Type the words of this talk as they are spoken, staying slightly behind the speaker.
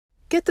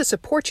Get the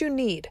support you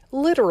need,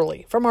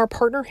 literally, from our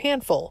partner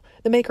Handful,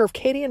 the maker of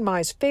Katie and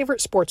Mai's favorite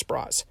sports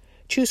bras.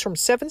 Choose from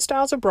 7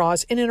 styles of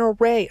bras in an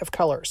array of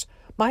colors.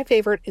 My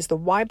favorite is the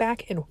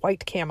Y-back in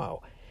white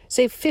camo.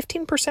 Save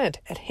 15%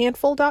 at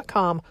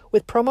handful.com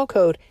with promo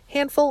code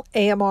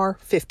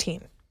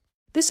HANDFULAMR15.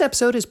 This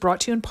episode is brought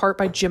to you in part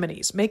by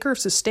Jiminy's, maker of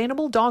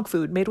sustainable dog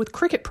food made with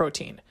cricket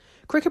protein.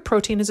 Cricket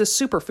protein is a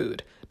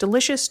superfood,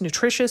 delicious,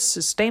 nutritious,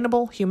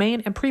 sustainable,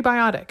 humane, and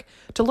prebiotic.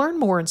 To learn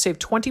more and save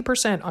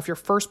 20% off your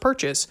first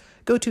purchase,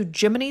 go to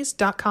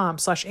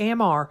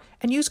jiminys.com/AMR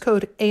and use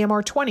code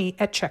AMR20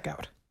 at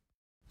checkout.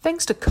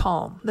 Thanks to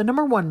Calm, the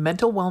 #1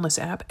 mental wellness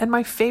app and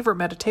my favorite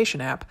meditation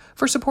app,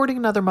 for supporting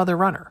Another Mother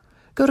Runner.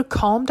 Go to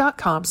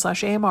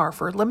calm.com/AMR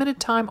for a limited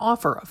time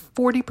offer of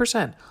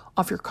 40%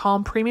 off your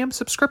Calm premium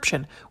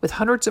subscription with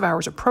hundreds of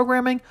hours of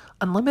programming,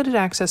 unlimited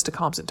access to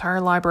Calm's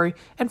entire library,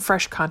 and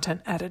fresh content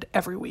added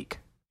every week.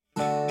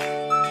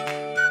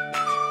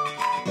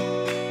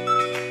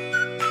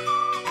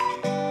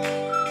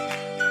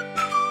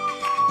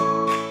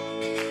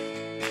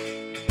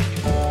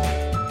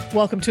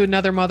 Welcome to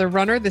Another Mother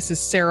Runner. This is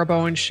Sarah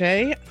Bowen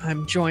Shea.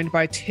 I'm joined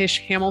by Tish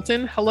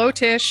Hamilton. Hello,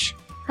 Tish.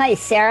 Hi,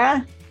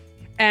 Sarah.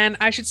 And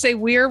I should say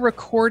we're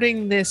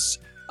recording this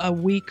a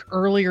week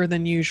earlier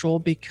than usual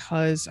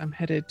because I'm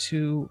headed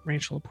to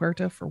Rancho La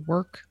Puerta for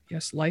work.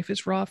 Yes, life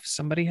is rough.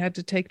 Somebody had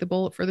to take the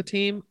bullet for the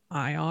team.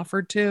 I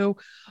offered to.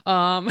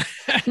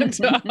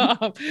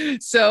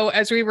 So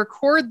as we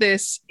record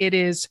this, it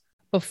is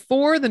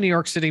before the New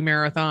York City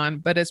Marathon.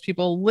 But as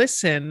people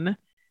listen,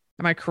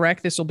 am I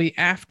correct? This will be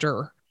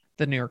after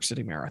the New York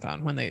City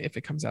Marathon if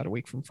it comes out a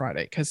week from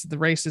Friday, because the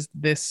race is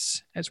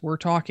this, as we're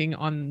talking,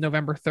 on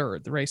November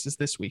 3rd. The race is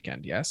this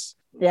weekend. Yes.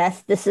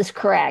 Yes, this is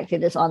correct.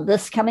 It is on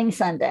this coming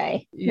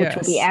Sunday, yes, which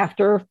will be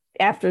after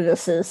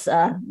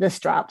this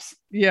drops.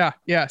 Yeah.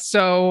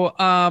 So,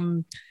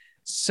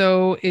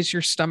 so is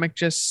your stomach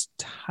just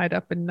tied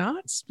up in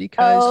knots?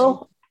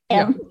 Because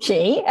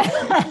OMG.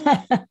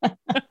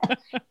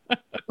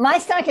 My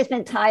stomach has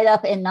been tied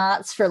up in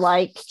knots for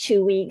like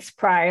 2 weeks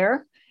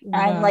prior. Wow.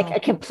 I'm like a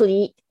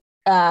complete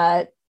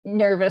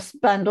nervous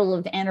bundle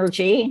of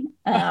energy.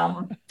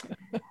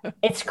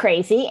 It's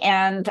crazy.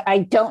 And I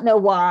don't know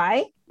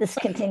why this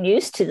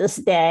continues to this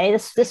day.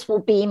 This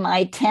will be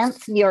my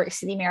 10th New York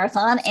City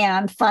Marathon.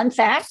 And fun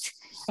fact,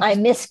 I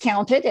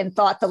miscounted and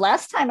thought the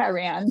last time I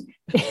ran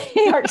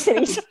New York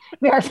City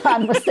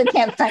Marathon was the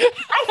 10th time.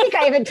 I think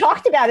I even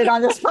talked about it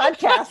on this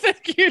podcast. I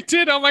think you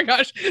did. Oh my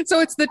gosh. So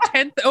it's the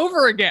 10th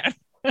over again.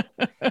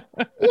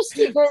 Just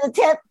keep doing the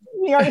 10th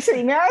New York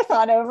City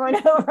Marathon over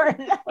and over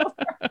and over.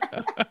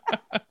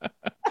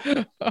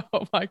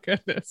 Oh my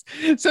goodness.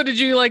 So did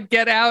you like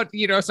get out,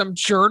 some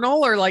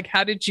journal, or like,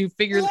 how did you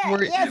figure?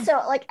 Yeah.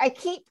 So like I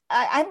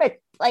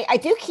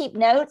do keep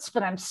notes,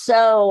 but I'm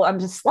a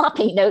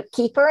sloppy note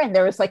keeper. And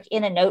there was like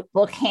in a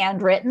notebook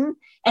handwritten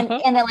and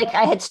then like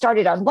I had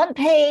started on one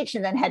page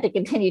and then had to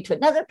continue to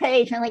another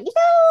page. And I'm like,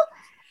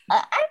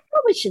 I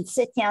probably should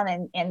sit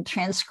down and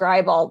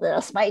transcribe all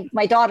this.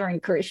 My daughter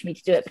encouraged me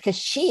to do it because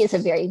she is a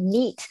very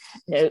neat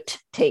note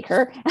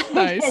taker.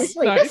 Nice,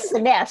 like, nice. This is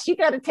a mess. You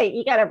got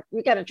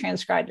to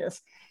transcribe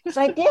this. So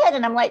I did.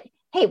 And I'm like,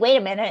 hey, wait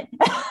a minute.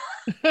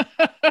 Wait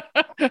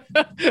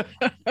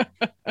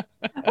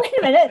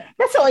a minute.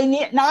 That's only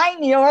 9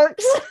 New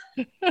Yorks.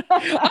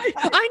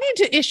 I need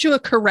to issue a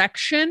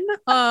correction.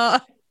 So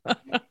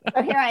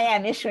here I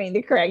am issuing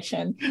the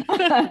correction.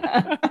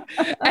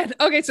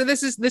 Okay, so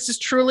this is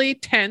truly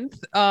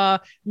 10th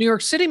New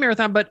York City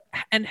Marathon,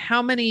 and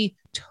how many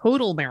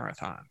total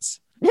marathons?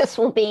 This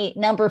will be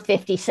number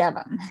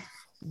 57.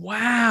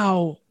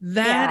 Wow,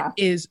 that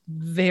is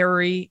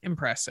very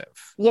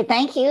impressive. Yeah,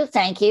 thank you.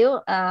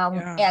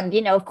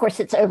 And of course,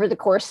 it's over the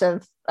course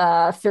of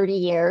 30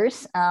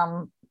 years.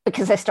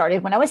 Because I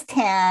started when I was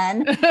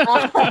 10.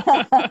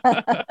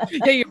 Yeah,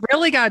 you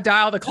really got to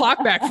dial the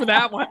clock back for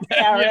that one.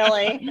 Yeah,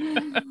 really.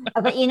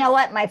 But you know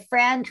what? My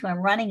friend who I'm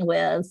running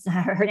with,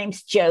 her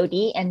name's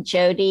Jody, and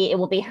Jody, it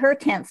will be her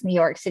 10th New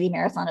York City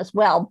Marathon as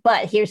well.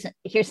 But here's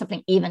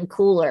something even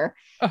cooler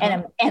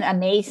and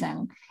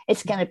amazing.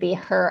 It's going to be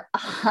her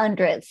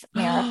 100th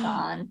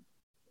marathon.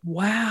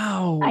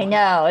 Wow. I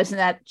know. Isn't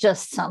that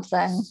just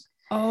something?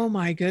 Oh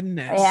my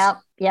goodness.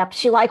 Yep.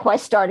 She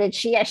likewise started.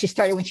 She actually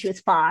started when she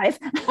was 5.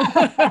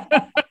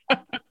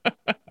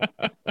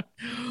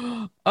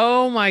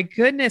 Oh my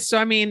goodness. So,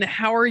 I mean,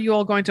 how are you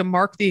all going to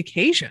mark the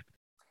occasion?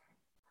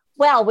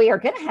 Well, we are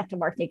going to have to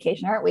mark the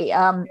occasion, aren't we?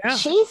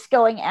 She's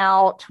going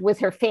out with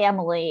her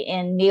family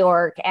in New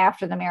York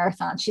after the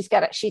marathon.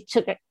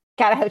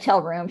 Got a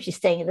hotel room. She's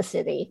staying in the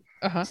city.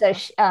 So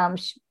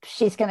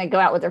she's going to go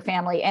out with her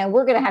family, and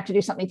we're going to have to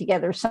do something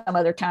together some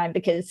other time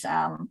because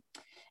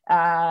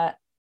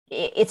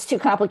it's too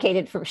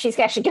complicated she's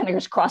actually going to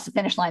just cross the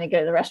finish line and go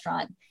to the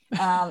restaurant.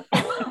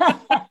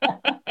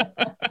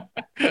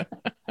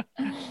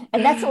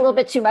 And that's a little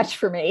bit too much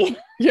for me.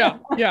 Yeah,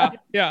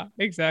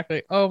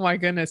 exactly. Oh my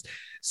goodness.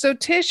 So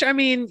Tish, I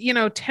mean,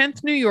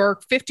 10th New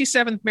York,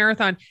 57th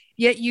marathon,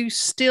 yet you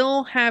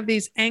still have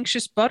these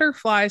anxious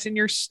butterflies in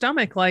your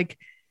stomach. Like,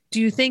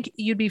 do you think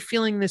you'd be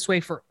feeling this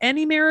way for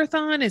any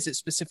marathon? Is it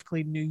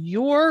specifically New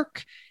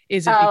York?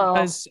 Is it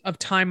because of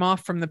time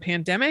off from the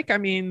pandemic? I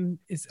mean,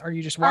 are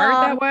you just wired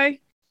that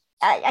way?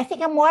 I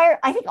think I'm wired.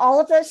 I think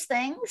all of those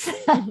things,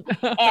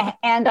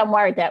 and I'm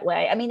wired that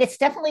way. I mean, it's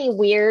definitely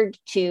weird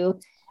to.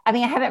 I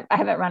mean, I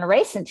haven't run a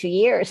race in 2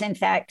 years. In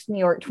fact, New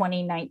York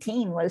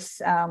 2019 was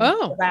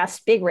the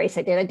last big race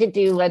I did. I did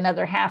do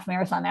another half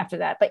marathon after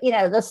that, but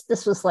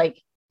this was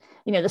like,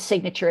 the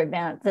signature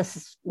event.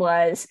 This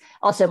was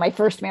also my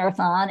first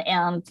marathon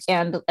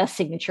and a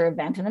signature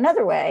event in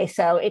another way.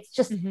 So it's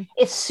just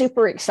it's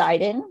super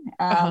exciting.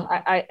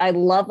 I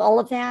love all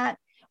of that.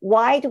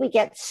 Why do we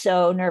get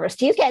so nervous?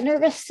 Do you get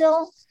nervous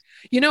still?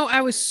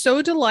 I was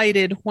so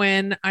delighted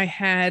when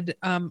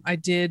I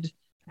did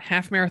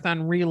half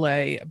marathon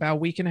relay about a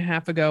week and a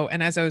half ago.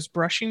 And as I was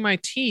brushing my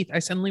teeth, I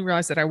suddenly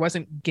realized that I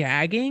wasn't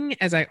gagging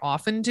as I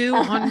often do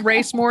on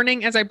race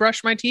morning as I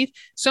brush my teeth.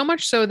 So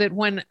much so that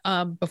when,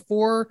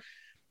 before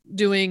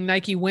doing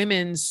Nike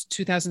Women's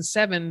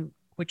 2007,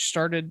 which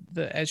started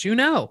as you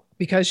know,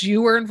 because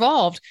you were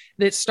involved,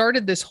 that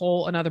started this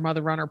whole Another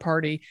Mother Runner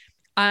party.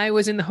 I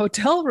was in the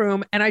hotel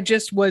room and I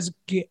just was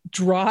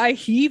dry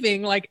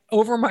heaving like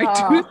over my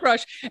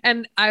toothbrush.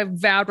 And I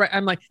vowed,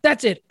 I'm like,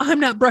 that's it.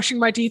 I'm not brushing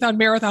my teeth on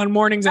marathon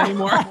mornings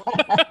anymore.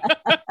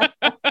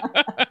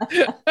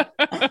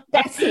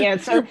 That's the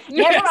answer.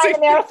 Never mind the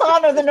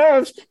marathon or the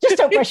nerves. Just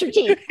don't brush your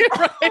teeth.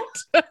 Right.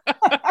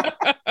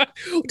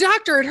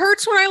 Doctor, it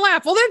hurts when I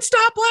laugh. Well, then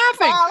stop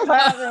laughing.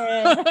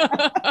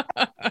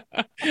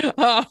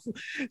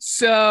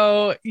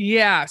 So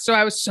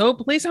I was so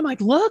pleased. I'm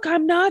like, look,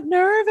 I'm not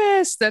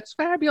nervous. That's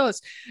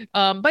fabulous.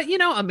 But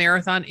a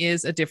marathon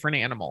is a different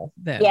animal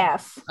than a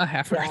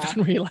half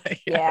marathon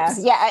relay. Yes.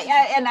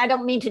 Yeah. And I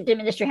don't mean to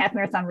diminish your half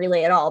marathon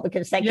relay at all,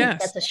 because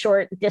that's a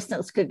short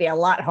distance, could be a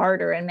lot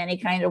harder in many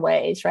kind of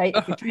ways, right?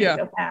 If you're trying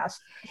to go fast.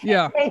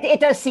 Yeah. It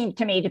does seem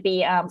to me to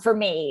be, for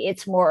me,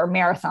 it's more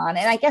marathon.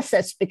 And I guess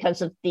that's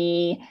because of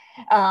the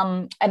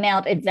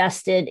amount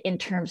invested in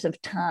terms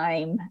of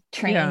time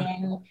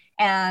training.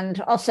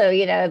 And also,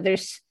 I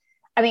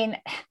want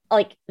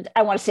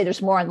to say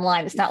there's more on the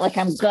line. It's not like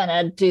I'm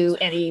gonna do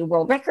any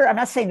world record. I'm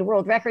not saying the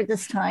world record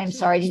this time.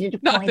 Sorry, you need to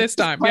point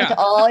to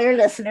all your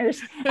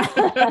listeners.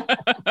 But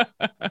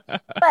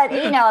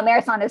a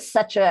marathon is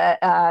such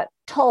a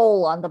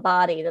toll on the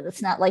body that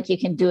it's not like you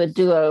can do a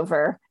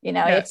do-over.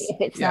 If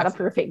it's not a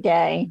perfect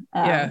day.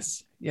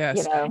 Yes.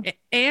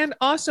 And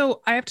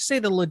also I have to say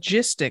the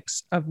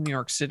logistics of New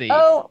York City.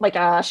 Oh my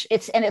gosh.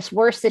 It's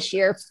worse this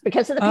year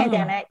because of the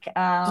pandemic.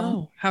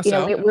 How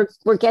so?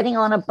 We're getting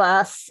on a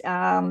bus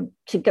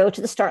to go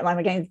to the start line.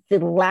 We're getting the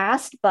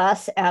last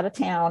bus out of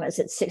town is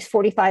at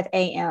 6:45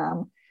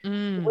 a.m.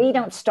 We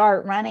don't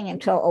start running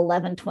until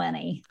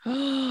 11:20.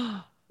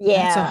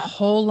 That's a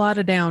whole lot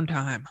of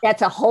downtime.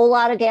 That's a whole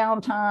lot of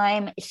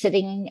downtime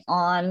sitting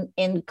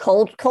in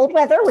cold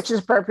weather, which is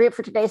appropriate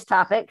for today's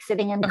topic,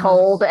 sitting in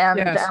cold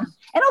and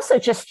also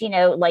just,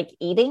 like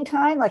eating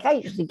time. Like I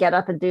usually get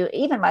up and do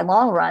even my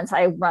long runs.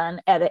 I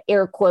run at an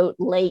air quote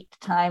late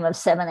time of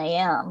 7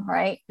 a.m.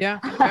 Right. Yeah.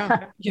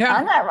 I'm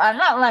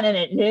not running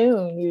at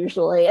noon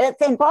usually.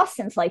 In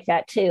Boston's like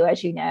that too,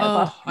 as you know.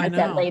 Boston has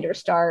that later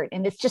start,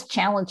 and it's just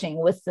challenging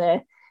with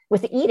the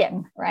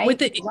eating, right? With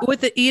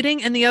the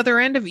eating and the other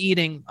end of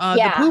eating,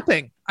 the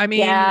pooping. I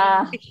mean,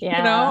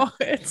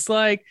 it's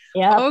like,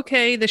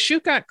 okay, the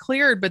chute got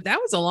cleared, but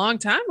that was a long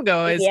time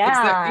ago. Things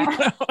are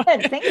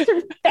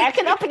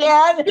backing up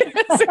again.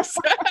 Yes,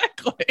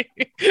 exactly.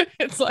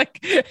 It's like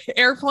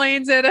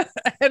airplanes at an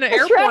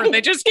airport. Right.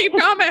 They just keep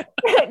coming.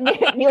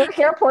 New York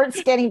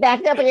airport's getting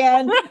backed up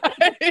again.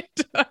 Right.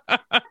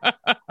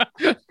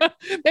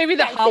 Maybe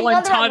the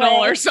Holland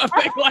Tunnel or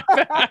something like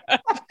that.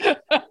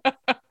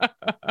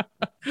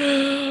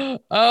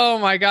 Oh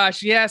my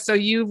gosh. Yeah. So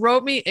you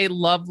wrote me a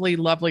lovely,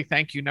 lovely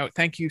thank you note.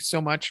 Thank you so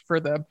much for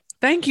the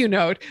thank you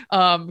note.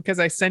 Because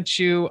I sent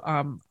you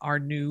our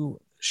new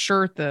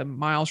shirt, the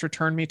Miles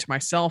Return Me to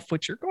Myself,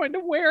 which you're going to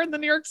wear in the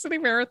New York City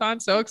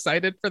Marathon. So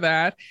excited for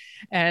that.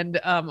 And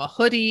a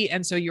hoodie.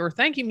 And so you were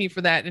thanking me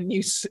for that. And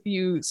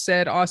you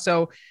said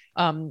also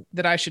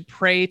that I should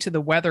pray to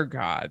the weather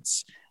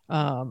gods.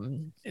 I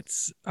mean,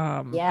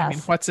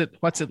 what's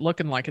it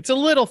looking like? It's a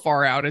little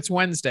far out. It's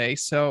Wednesday.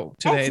 So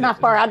today it's not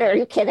far out. Are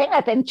you kidding?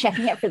 I've been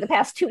checking it for the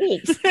past 2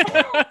 weeks.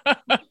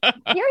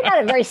 You're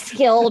not a very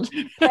skilled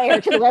player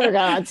to the weather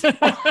gods.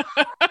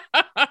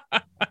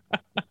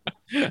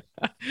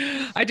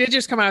 I did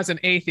just come out as an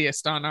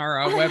atheist on our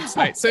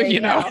website. So,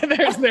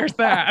 there's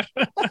that.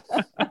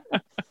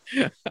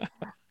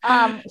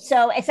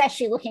 So it's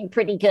actually looking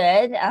pretty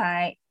good.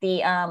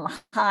 The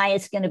high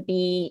is going to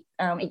be,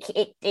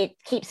 it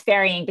keeps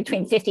varying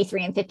between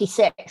 53 and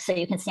 56. So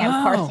you can see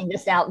I'm parsing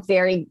this out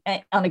very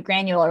on a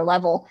granular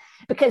level,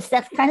 because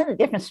that's kind of the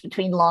difference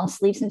between long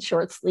sleeves and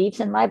short sleeves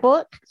in my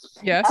book.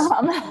 Yes.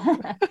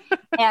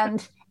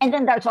 And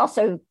then there's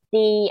also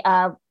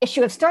the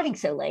issue of starting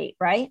so late,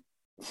 right?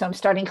 So I'm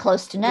starting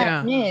close to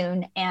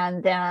noon,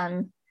 and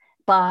then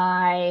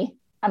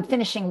I'm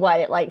finishing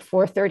at like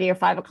 4:30 or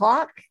 5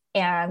 o'clock.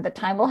 and the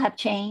time will have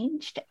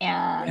changed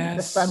and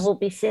the sun Yes. will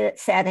be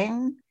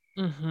setting.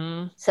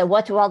 Mm-hmm. So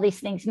what do all these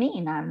things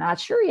mean? I'm not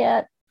sure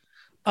yet.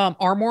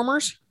 Arm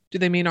warmers? Do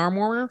they mean arm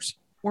warmers?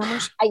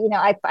 Warmers?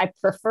 I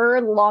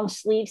prefer long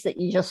sleeves that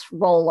you just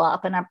roll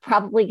up, and I'm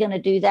probably going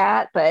to do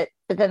that. But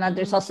then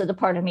there's also the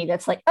part of me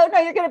that's like, oh no,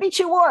 you're going to be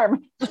too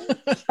warm.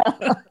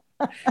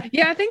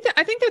 Yeah, I think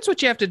that's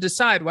what you have to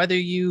decide, whether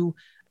you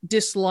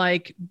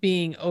dislike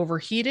being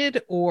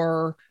overheated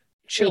or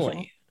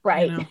chilly.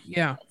 Right.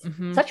 Yeah.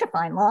 Mm-hmm. Such a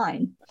fine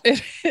line.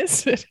 It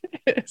is. It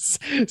is.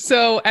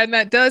 So, and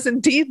that does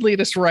indeed lead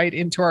us right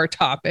into our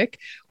topic,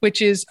 which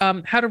is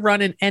how to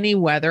run in any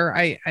weather.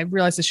 I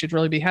realize this should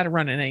really be how to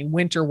run in any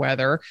winter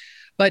weather.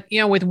 But,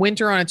 with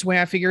winter on its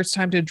way, I figure it's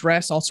time to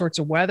address all sorts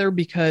of weather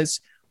because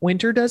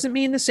winter doesn't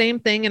mean the same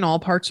thing in all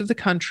parts of the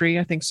country.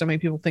 I think so many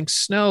people think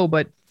snow,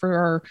 but for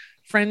our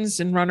friends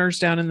and runners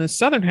down in the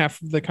southern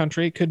half of the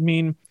country, it could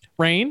mean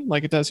rain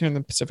like it does here in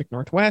the Pacific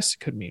Northwest.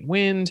 It could mean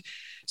wind.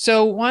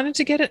 So wanted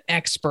to get an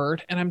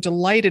expert, and I'm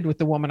delighted with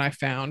the woman I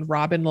found,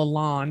 Robin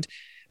Lalonde,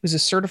 who's a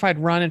certified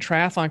run and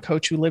triathlon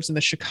coach who lives in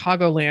the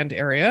Chicagoland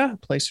area, a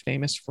place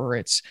famous for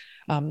its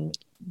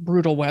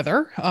brutal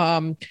weather.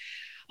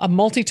 A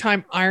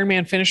multi-time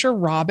Ironman finisher,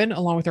 Robin,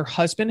 along with her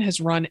husband,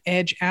 has run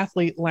Edge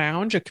Athlete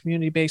Lounge, a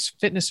community-based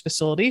fitness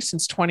facility,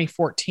 since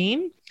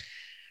 2014.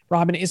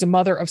 Robin is a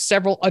mother of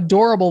several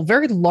adorable,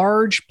 very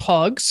large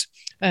pugs.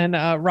 And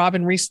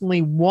Robin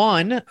recently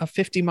won a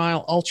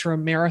 50-mile ultra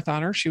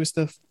marathoner. She was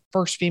the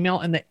first female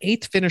and the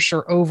 8th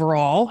finisher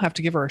overall. Have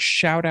to give her a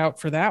shout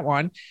out for that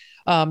one.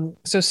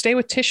 So stay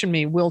with Tish and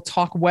me. We'll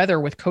talk weather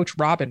with Coach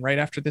Robin right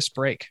after this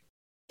break.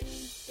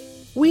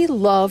 We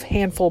love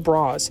Handful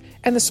bras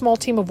and the small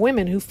team of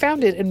women who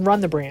founded and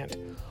run the brand.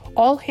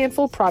 All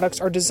Handful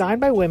products are designed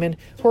by women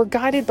who are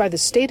guided by the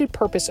stated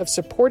purpose of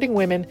supporting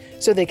women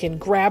so they can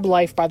grab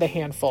life by the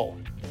handful.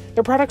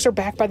 Their products are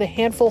backed by the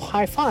Handful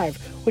High Five,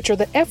 which are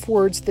the F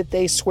words that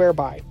they swear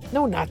by.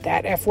 No, not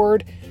that F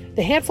word.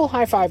 The Handful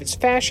High Five is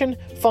fashion,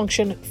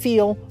 function,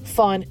 feel,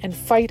 fun, and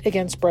fight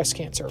against breast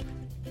cancer.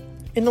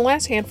 In the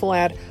last Handful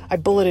ad, I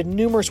bulleted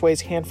numerous ways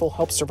Handful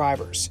helps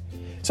survivors.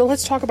 So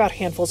let's talk about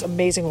Handful's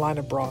amazing line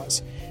of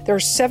bras. There are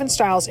 7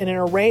 styles in an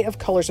array of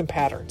colors and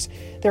patterns.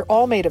 They're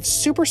all made of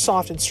super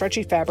soft and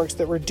stretchy fabrics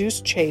that reduce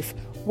chafe,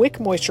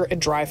 wick moisture,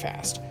 and dry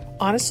fast.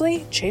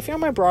 Honestly, chafing on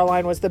my bra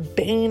line was the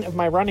bane of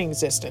my running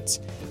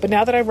existence. But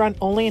now that I run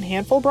only in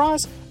Handful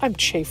bras, I'm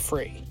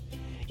chafe-free.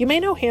 You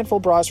may know Handful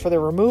bras for their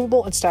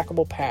removable and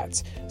stackable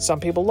pads. Some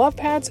people love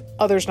pads,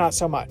 others not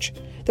so much.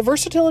 The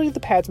versatility of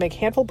the pads make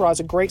Handful bras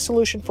a great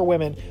solution for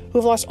women who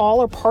have lost all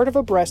or part of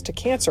a breast to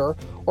cancer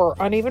or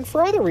are uneven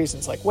for other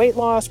reasons like weight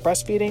loss,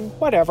 breastfeeding,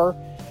 whatever.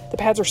 The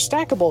pads are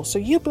stackable, so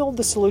you build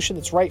the solution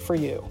that's right for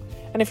you.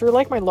 And if you're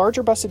like my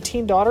larger busted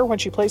teen daughter when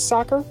she plays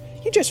soccer,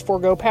 you just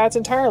forego pads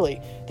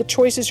entirely. The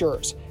choice is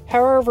yours,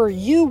 however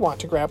you want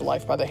to grab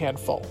life by the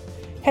handful.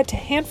 Head to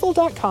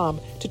handful.com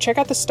to check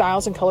out the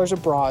styles and colors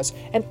of bras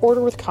and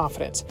order with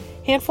confidence.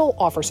 Handful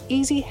offers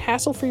easy,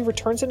 hassle-free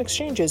returns and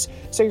exchanges,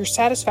 so your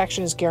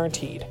satisfaction is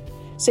guaranteed.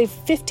 Save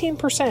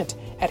 15%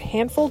 at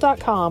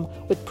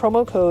handful.com with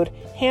promo code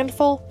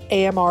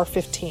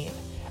HANDFULAMR15.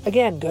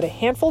 Again, go to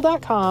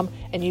handful.com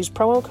and use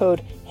promo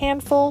code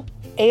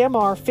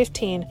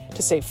HANDFULAMR15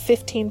 to save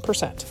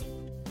 15%.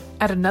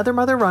 At Another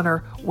Mother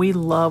Runner, we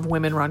love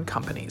women-run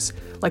companies,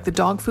 like the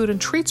dog food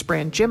and treats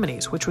brand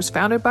Jiminy's, which was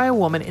founded by a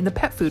woman in the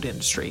pet food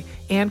industry,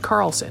 Ann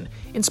Carlson,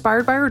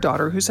 inspired by her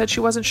daughter who said she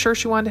wasn't sure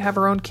she wanted to have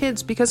her own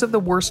kids because of the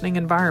worsening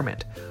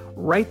environment.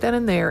 Right then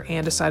and there,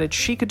 Ann decided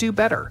she could do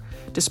better.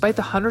 Despite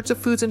the hundreds of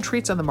foods and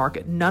treats on the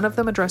market, none of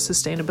them address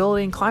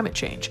sustainability and climate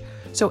change.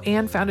 So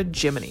Ann founded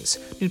Jiminy's,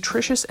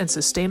 nutritious and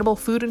sustainable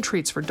food and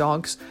treats for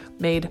dogs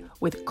made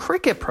with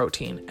cricket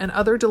protein and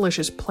other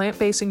delicious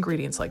plant-based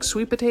ingredients like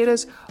sweet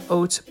potatoes,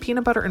 oats,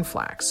 peanut butter, and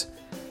flax.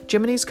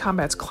 Jiminy's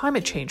combats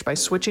climate change by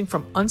switching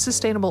from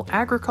unsustainable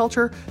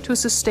agriculture to a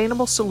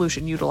sustainable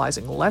solution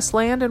utilizing less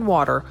land and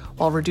water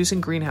while reducing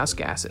greenhouse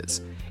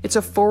gases. It's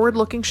a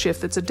forward-looking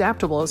shift that's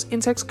adaptable as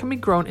insects can be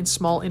grown in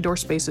small indoor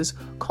spaces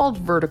called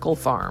vertical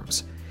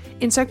farms.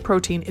 Insect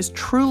protein is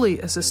truly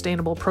a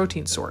sustainable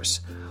protein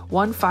source.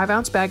 One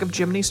 5-ounce bag of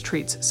Jiminy's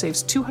treats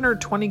saves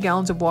 220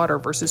 gallons of water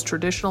versus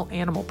traditional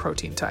animal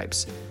protein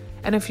types.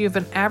 And if you have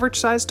an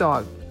average-sized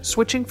dog,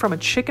 switching from a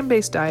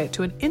chicken-based diet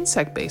to an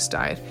insect-based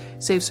diet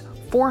saves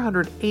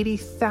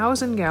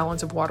 480,000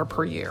 gallons of water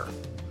per year.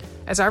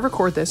 As I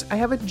record this, I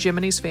have a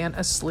Jiminy's fan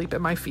asleep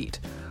at my feet.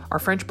 Our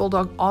French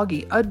bulldog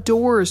Augie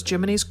adores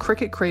Jiminy's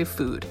Cricket Crave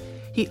food.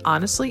 He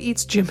honestly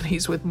eats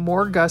Jiminy's with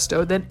more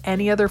gusto than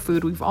any other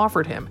food we've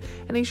offered him,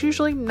 and he's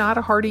usually not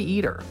a hearty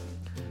eater.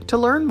 To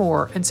learn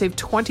more and save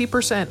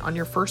 20% on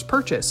your first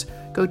purchase,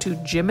 go to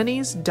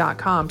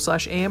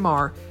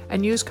jiminy's.com/AMR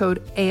and use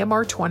code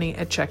AMR20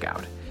 at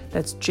checkout.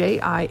 That's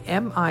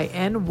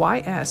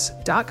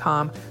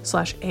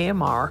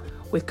JIMINYS.com/AMR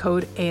with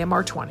code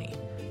AMR20.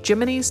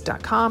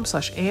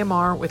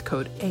 jiminy's.com/AMR with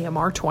code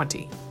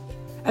AMR20.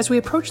 As we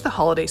approach the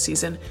holiday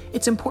season,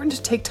 it's important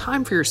to take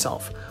time for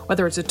yourself,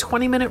 whether it's a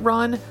 20-minute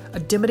run, a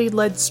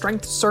Dimity-led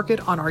strength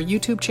circuit on our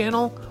YouTube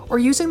channel, or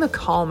using the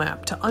Calm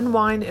app to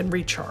unwind and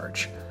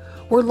recharge.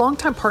 We're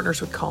longtime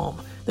partners with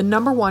Calm, the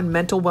 #1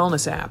 mental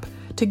wellness app,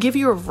 to give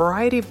you a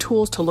variety of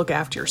tools to look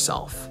after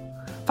yourself.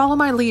 Follow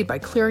my lead by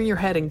clearing your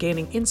head and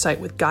gaining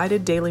insight with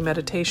guided daily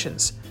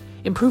meditations.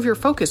 Improve your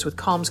focus with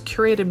Calm's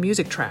curated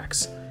music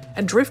tracks,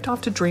 and drift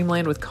off to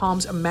dreamland with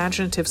Calm's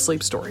imaginative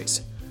sleep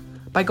stories.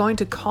 By going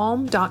to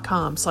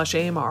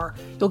calm.com/AMR,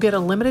 you'll get a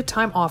limited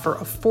time offer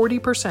of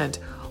 40%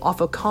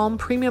 off a Calm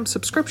premium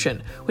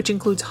subscription, which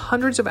includes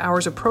hundreds of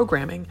hours of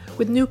programming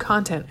with new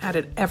content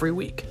added every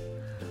week.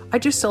 I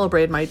just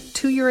celebrated my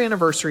 2-year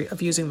anniversary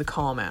of using the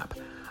Calm app.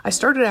 I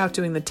started out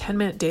doing the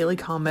 10-minute daily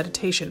Calm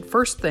meditation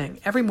first thing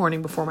every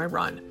morning before my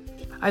run.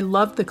 I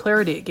loved the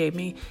clarity it gave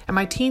me, and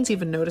my teens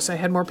even noticed I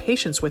had more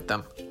patience with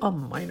them. A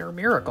minor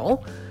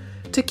miracle.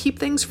 To keep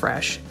things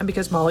fresh, and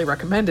because Molly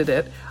recommended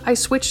it, I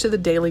switched to the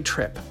Daily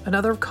Trip,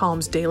 another of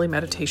Calm's daily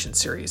meditation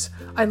series.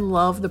 I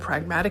love the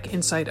pragmatic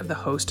insight of the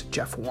host,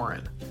 Jeff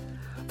Warren.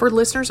 For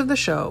listeners of the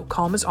show,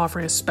 Calm is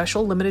offering a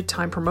special limited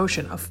time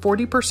promotion of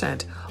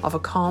 40% off a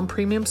Calm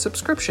premium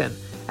subscription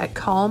at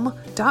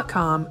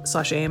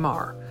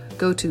calm.com/AMR.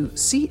 Go to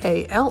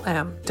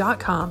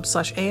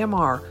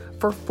calm.com/AMR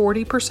for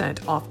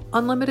 40% off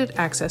unlimited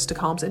access to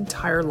Calm's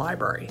entire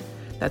library.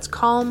 That's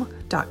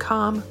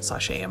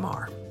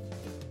calm.com/AMR.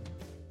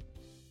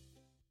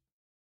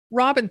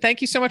 Robin,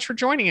 thank you so much for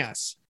joining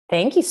us.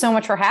 Thank you so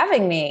much for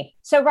having me.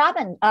 So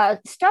Robin,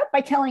 start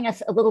by telling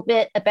us a little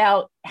bit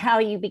about how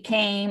you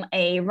became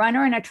a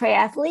runner and a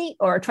triathlete,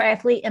 or a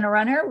triathlete and a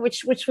runner.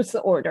 Which was the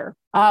order?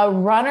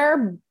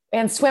 Runner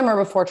and swimmer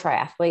before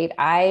triathlete.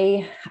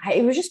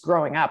 It was just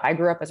growing up. I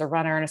grew up as a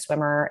runner and a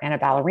swimmer and a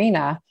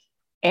ballerina.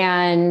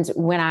 And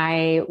when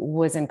I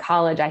was in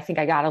college, I think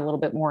I got a little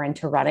bit more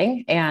into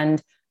running. And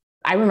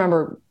I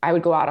remember I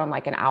would go out on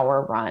like an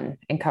hour run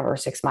and cover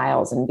 6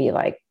 miles and be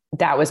like,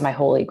 that was my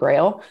holy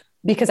grail,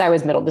 because I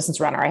was middle distance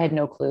runner. I had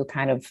no clue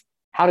kind of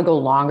how to go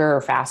longer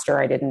or faster.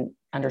 I didn't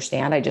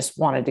understand. I just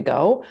wanted to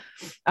go.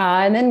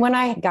 And then when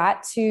I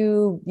got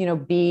to,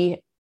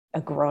 be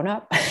a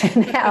grown-up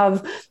and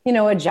have,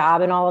 a job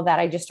and all of that,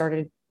 I just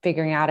started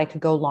figuring out I could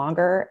go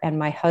longer. And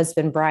my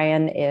husband,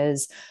 Brian,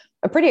 is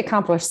a pretty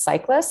accomplished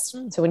cyclist.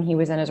 So when he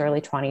was in his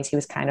early 20s, he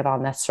was kind of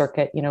on the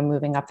circuit,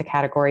 moving up the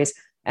categories.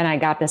 And I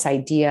got this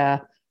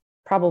idea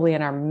probably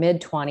in our mid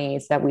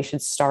 20s that we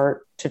should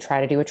start to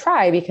try to do a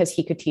try, because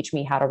he could teach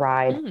me how to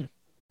ride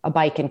a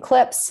bike in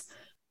clips,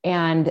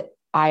 and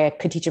I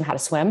could teach him how to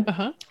swim.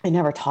 I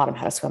never taught him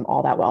how to swim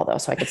all that well though,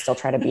 so I could still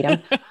try to beat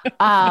him.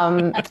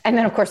 And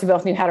then of course we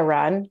both knew how to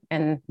run.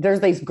 And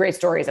there's these great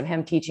stories of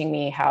him teaching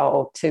me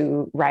how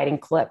to ride in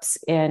clips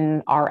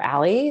in our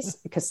alleys,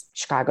 because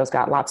Chicago's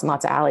got lots and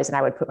lots of alleys, and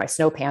I would put my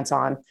snow pants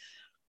on.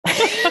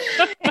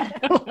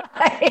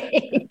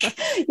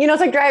 It's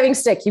like driving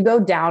stick. You go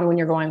down when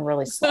you're going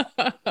really slow.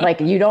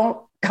 Like you don't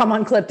come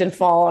unclipped and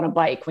fall on a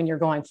bike when you're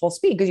going full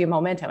speed, because you have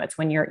momentum. It's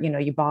when you're,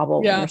 you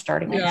bobble when you're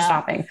starting and you're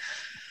stopping.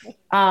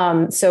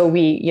 So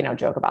we,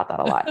 joke about that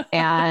a lot.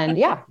 And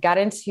got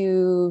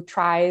into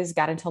tries,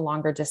 got into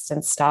longer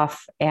distance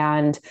stuff,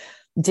 and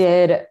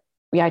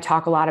I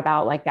talk a lot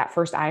about like that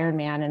first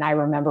Ironman. And I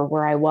remember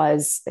where I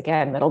was,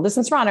 again, middle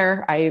distance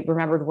runner. I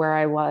remembered where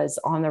I was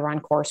on the run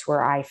course,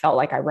 where I felt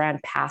like I ran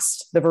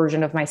past the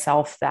version of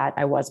myself that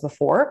I was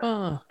before.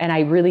 And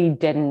I really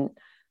didn't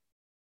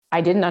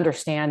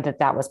understand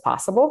that was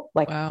possible.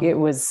 Like It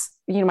was,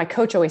 my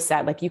coach always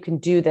said, like, you can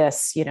do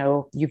this,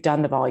 you've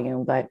done the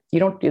volume, but you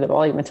don't do the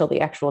volume until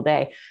the actual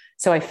day.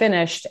 So I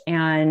finished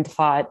and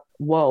thought,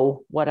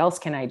 whoa, what else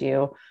can I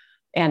do?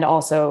 And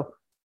also,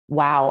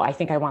 wow, I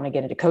think I want to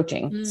get into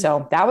coaching.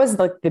 So that was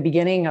like the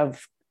beginning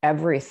of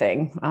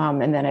everything.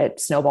 And then it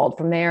snowballed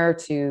from there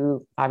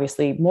to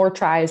obviously more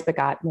tries, but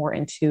got more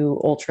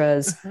into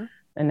ultras.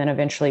 And then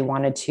eventually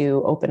wanted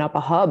to open up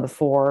a hub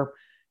for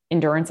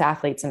endurance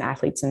athletes and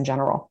athletes in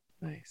general.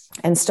 Nice.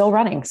 And still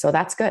running. So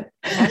that's good.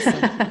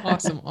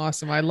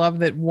 Awesome. I love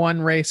that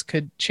one race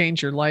could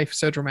change your life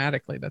so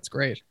dramatically. That's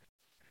great.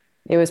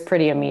 It was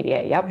pretty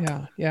immediate.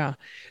 Yep. Yeah.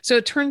 So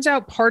it turns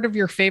out part of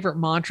your favorite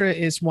mantra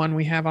is one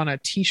we have on a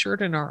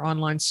t-shirt in our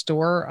online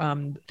store.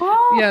 Which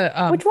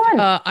one?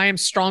 I am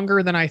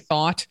stronger than I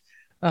thought.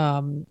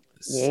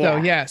 So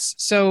yes.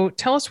 So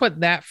tell us what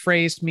that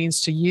phrase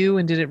means to you.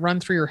 And did it run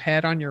through your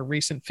head on your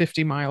recent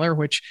 50 miler,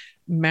 which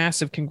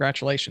massive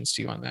congratulations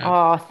to you on that.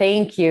 Oh,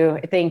 thank you.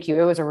 Thank you.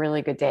 It was a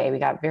really good day. We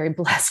got very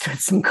blessed with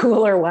some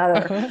cooler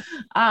weather.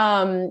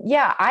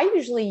 I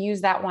usually use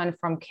that one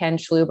from Ken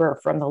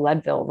Schluber from the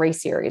Leadville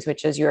race series,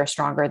 which is you're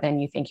stronger than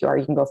you think you are.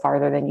 You can go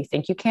farther than you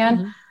think you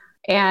can.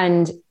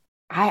 And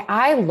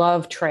I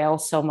love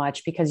trails so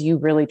much because you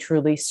really,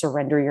 truly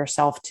surrender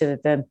yourself to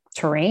the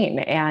terrain,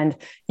 and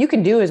you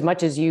can do as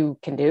much as you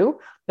can do,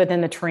 but then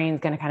the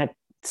terrain's going to kind of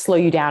slow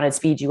you down and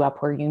speed you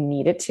up where you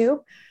need it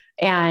to.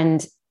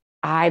 And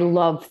I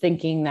love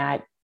thinking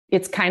that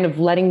it's kind of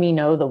letting me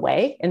know the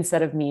way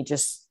instead of me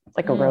just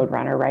like a road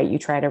runner, right? You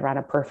try to run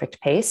a perfect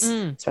pace,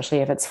 especially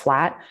if it's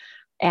flat.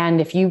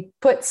 And if you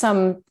put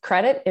some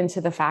credit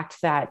into the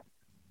fact that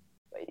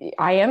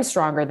I am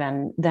stronger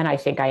than I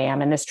think I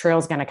am, and this trail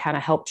is going to kind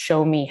of help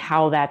show me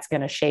how that's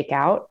going to shake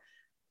out,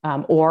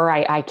 or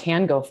I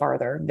can go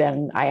farther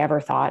than I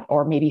ever thought,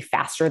 or maybe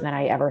faster than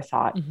I ever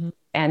thought. Mm-hmm.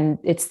 And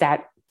it's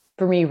that,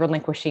 for me,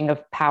 relinquishing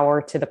of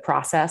power to the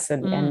process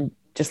and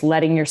just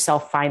letting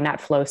yourself find that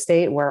flow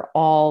state where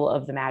all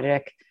of the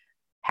magic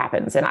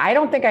happens. And I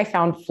don't think I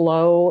found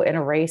flow in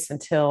a race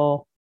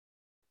until,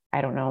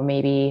 I don't know,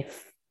 maybe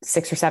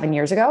 6 or 7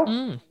 years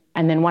ago.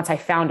 And then once I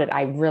found it,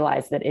 I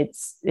realized that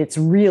it's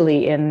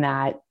really in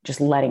that just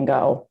letting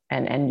go.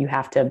 And you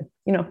have to,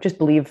 just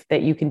believe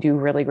that you can do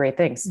really great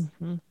things.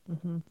 Mm-hmm,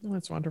 mm-hmm. Oh,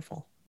 that's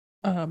wonderful.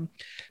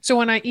 So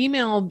when I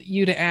emailed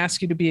you to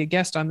ask you to be a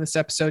guest on this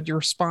episode, your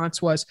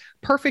response was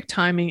perfect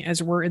timing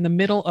as we're in the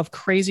middle of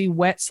crazy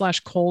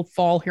wet/cold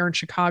fall here in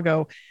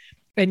Chicago.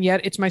 And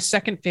yet it's my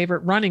second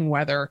favorite running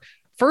weather.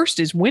 First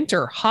is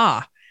winter.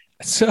 Ha.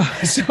 So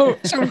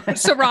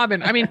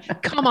Robin, I mean,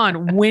 come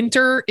on.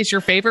 Winter is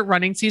your favorite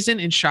running season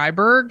in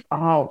Shiburg?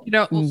 Oh,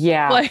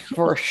 yeah,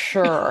 for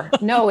sure.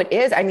 No, it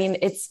is. I mean,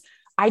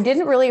 I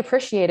didn't really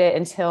appreciate it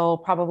until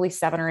probably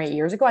 7 or 8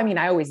 years ago. I mean,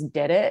 I always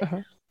did it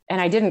and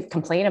I didn't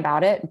complain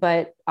about it,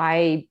 but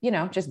I,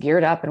 just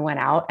geared up and went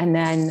out. And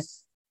then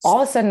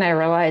all of a sudden I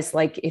realized,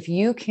 like, if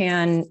you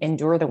can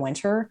endure the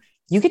winter,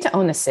 you get to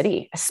own the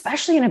city,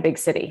 especially in a big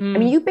city. I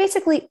mean, you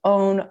basically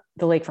own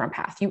the lakefront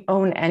path. You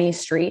own any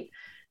street.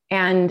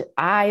 And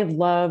I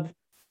love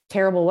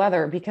terrible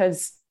weather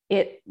because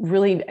it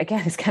really,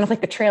 again, it's kind of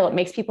like the trail. It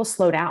makes people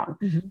slow down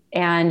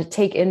and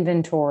take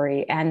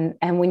inventory. And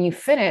when you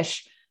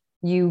finish,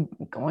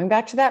 going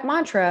back to that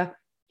mantra,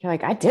 you're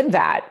like, I did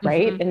that.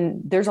 Right.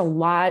 And there's a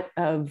lot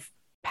of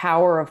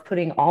power of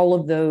putting all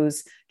of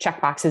those check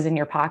boxes in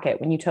your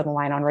pocket when you toe the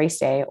line on race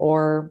day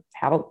or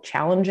have a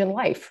challenge in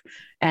life.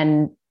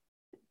 And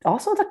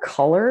also the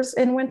colors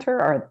in winter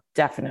are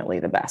definitely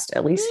the best.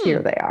 At least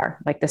here they are.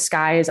 Like the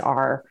skies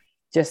are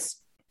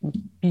just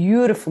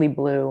beautifully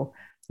blue.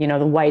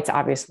 The whites,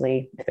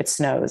 obviously, if it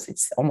snows,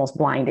 it's almost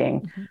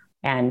blinding.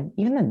 And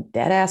even the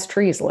dead ass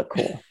trees look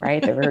cool,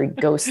 right? They're very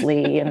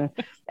ghostly and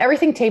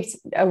everything takes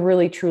a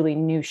really, truly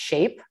new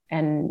shape.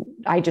 And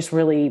I just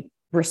really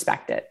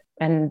respect it.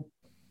 And,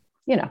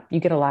 you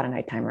get a lot of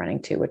nighttime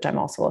running too, which I'm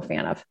also a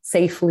fan of,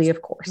 safely,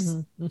 of course.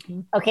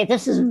 Okay.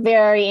 This is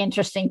very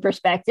interesting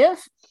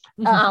perspective.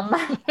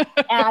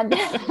 And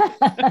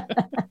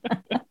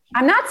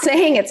I'm not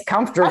saying it's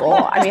comfortable.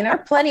 I mean, there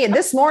are plenty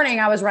this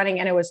morning I was running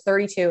and it was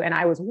 32 and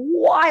I was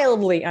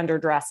wildly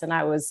underdressed and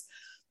I was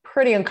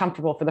pretty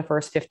uncomfortable for the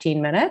first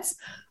 15 minutes.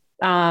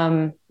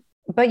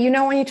 But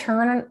when you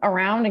turn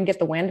around and get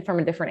the wind from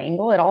a different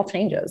angle, it all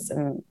changes.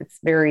 And it's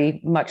very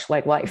much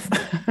like life.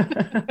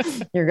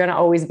 You're going to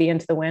always be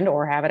into the wind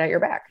or have it at your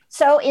back.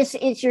 So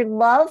is your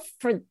love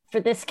for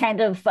this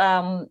kind of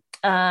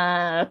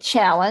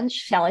challenge,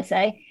 shall I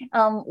say,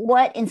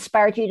 what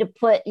inspired you to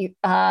put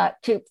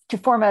to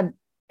form a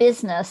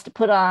business to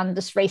put on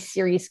this race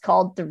series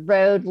called the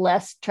Road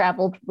Less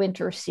Traveled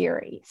Winter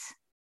Series?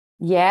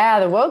 Yeah,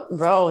 the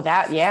road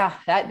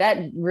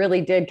that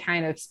really did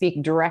kind of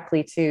speak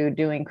directly to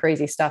doing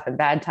crazy stuff at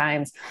bad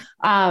times.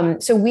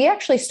 So we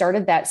actually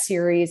started that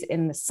series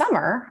in the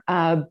summer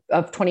of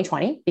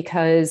 2020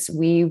 because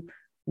we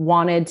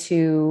wanted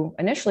to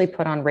initially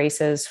put on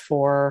races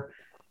for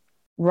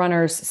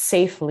runners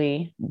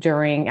safely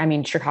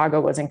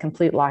Chicago was in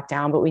complete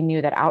lockdown, but we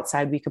knew that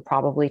outside we could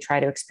probably try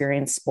to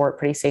experience sport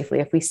pretty safely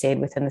if we stayed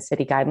within the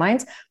city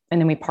guidelines. And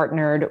then we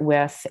partnered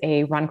with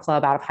a run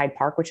club out of Hyde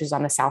Park, which is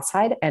on the south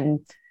side, and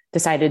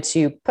decided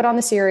to put on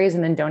the series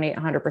and then donate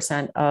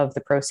 100% of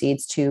the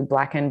proceeds to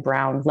Black and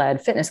Brown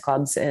led fitness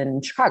clubs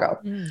in Chicago.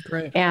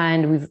 Great.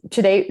 And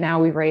to date now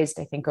we've raised,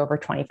 I think, over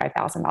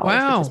 $25,000,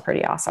 wow. which is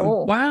pretty awesome.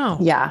 Oh, wow.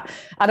 Yeah.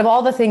 Out of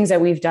all the things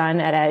that we've done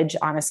at Edge,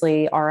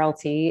 honestly,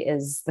 RLT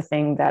is the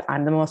thing that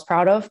I'm the most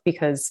proud of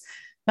because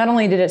not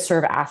only did it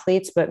serve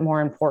athletes, but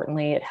more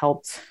importantly, it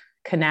helped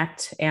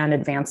connect and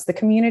advance the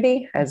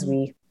community as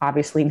we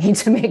obviously need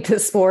to make the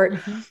sport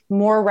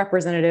more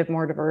representative,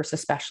 more diverse,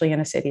 especially in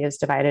a city as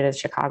divided as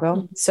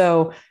Chicago.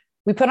 So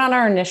we put on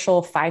our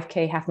initial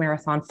 5K half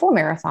marathon, full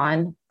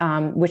marathon,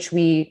 which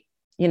we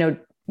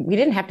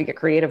didn't have to get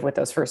creative with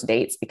those first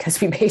dates because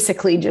we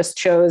basically just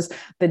chose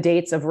the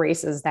dates of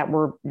races that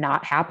were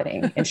not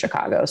happening in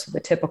Chicago. So the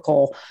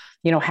typical,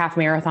 half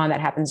marathon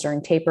that happens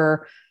during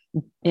taper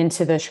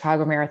into the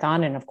Chicago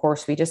Marathon. And of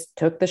course, we just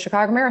took the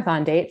Chicago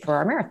Marathon date for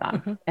our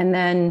marathon. And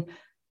then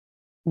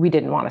we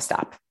didn't want to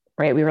stop,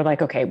 right? We were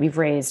like, okay, we've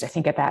raised, I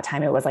think at that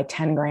time it was like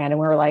 10 grand. And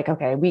we were like,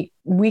 okay,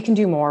 we can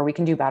do more. We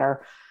can do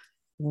better.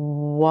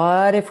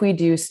 What if we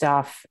do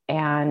stuff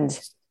and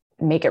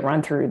make it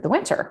run through the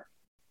winter?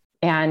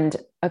 And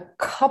a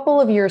couple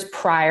of years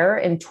prior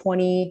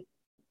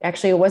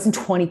it was in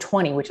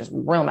 2020, which is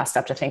real messed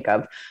up to think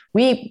of.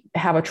 We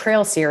have a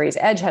trail series.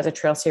 Edge has a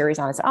trail series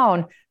on its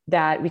own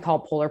that we call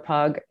Polar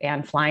Pug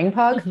and Flying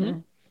Pug.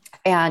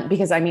 And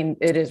because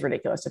it is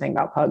ridiculous to think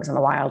about pugs in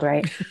the wild,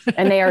 right?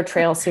 And they are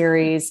trail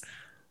series.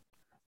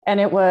 And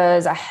it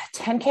was a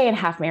 10K and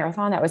half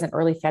marathon. That was in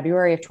early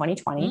February of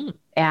 2020.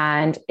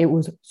 And it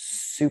was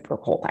super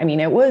cold. I mean,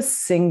 it was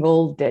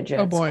single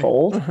digits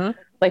cold.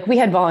 Like we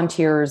had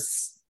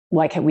volunteers,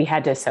 like we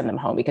had to send them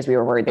home because we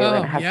were worried they were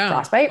going to have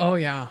frostbite. Oh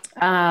yeah.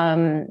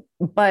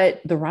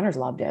 But the runners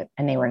loved it,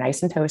 and they were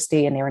nice and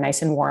toasty, and they were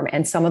nice and warm.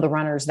 And some of the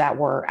runners that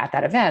were at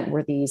that event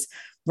were these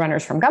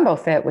runners from Gumbo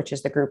Fit, which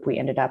is the group we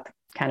ended up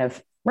kind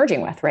of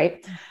merging with.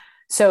 Right.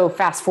 So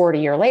fast forward a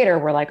year later,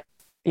 we're like,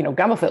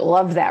 Gumbo Fit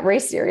loved that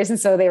race series. And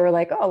so they were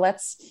like, oh,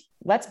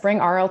 let's bring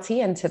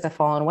RLT into the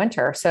fall and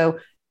winter. So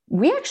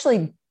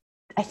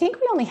I think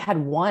we only had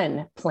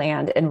one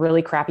planned in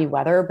really crappy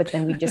weather, but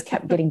then we just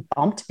kept getting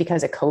bumped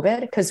because of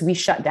COVID, because we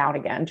shut down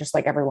again, just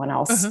like everyone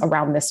else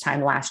around this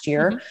time last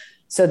year.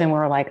 So then we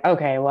were like,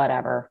 okay,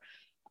 whatever.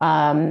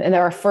 And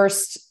our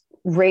first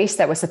race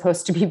that was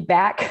supposed to be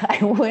back,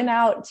 I went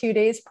out 2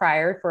 days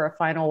prior for a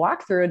final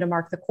walkthrough to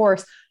mark the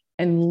course.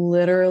 And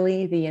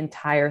literally the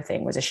entire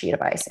thing was a sheet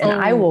of ice. And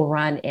I will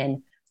run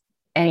in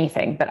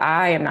anything, but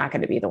I am not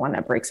going to be the one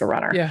that breaks a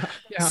runner. Yeah.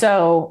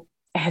 So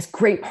it has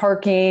great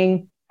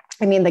parking.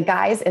 I mean, the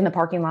guys in the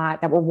parking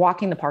lot that were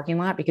walking the parking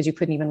lot because you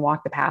couldn't even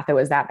walk the path. It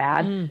was that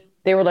bad.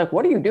 They were like,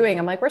 what are you doing?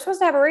 I'm like, we're supposed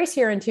to have a race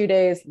here in 2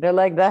 days. They're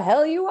like, the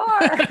hell you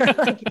are.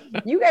 Like,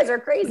 you guys are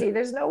crazy.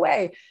 There's no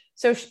way.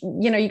 So,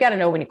 you got to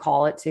know when you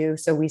call it too.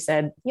 So we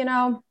said,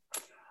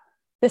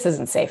 this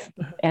isn't safe.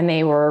 And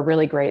they were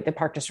really great. The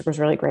park district was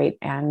really great,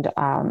 and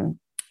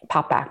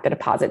popped back the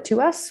deposit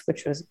to us,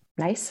 which was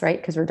nice, right?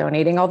 Because we're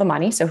donating all the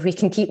money. So if we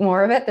can keep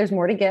more of it, there's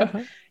more to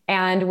give.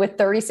 And with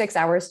 36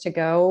 hours to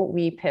go,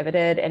 we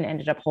pivoted and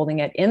ended up holding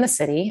it in the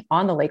city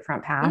on the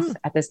lakefront path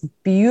at this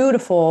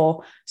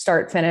beautiful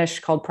start finish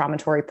called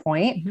Promontory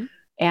Point.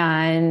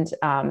 And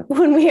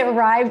when we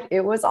arrived,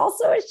 it was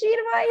also a sheet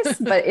of ice,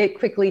 but it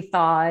quickly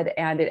thawed,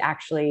 and it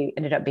actually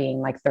ended up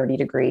being like 30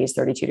 degrees,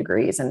 32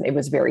 degrees. And it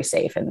was very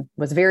safe and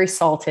was very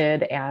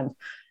salted. And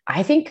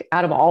I think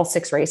out of all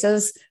 6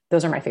 races,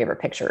 those are my favorite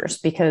pictures,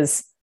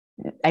 because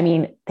I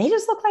mean, they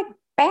just look like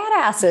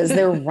badasses.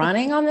 They're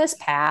running on this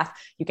path.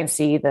 You can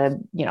see the,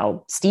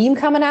 steam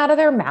coming out of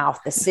their mouth.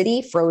 The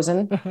city,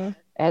 frozen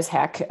as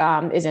heck,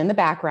 is in the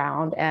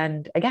background.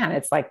 And again,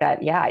 it's like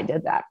that. Yeah, I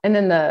did that. And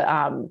then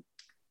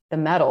the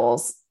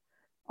medals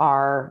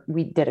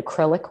we did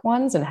acrylic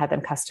ones and had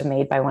them custom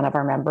made by one of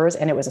our members.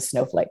 And it was a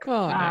snowflake.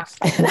 Oh, nice.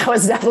 And that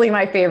was definitely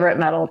my favorite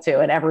medal too.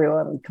 And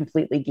everyone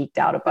completely geeked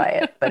out by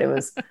it, but it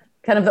was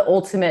kind of the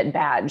ultimate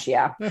badge.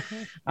 Yeah.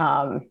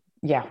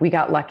 Yeah, we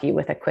got lucky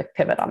with a quick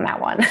pivot on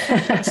that one.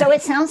 So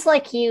it sounds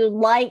like you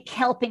like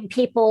helping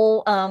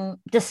people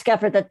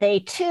discover that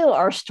they too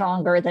are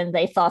stronger than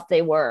they thought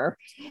they were.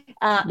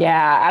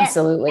 Yeah,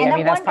 absolutely. And I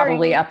mean, that's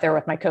probably up there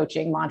with my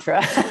coaching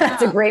mantra.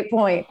 That's a great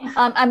point.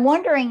 I'm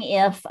wondering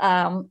if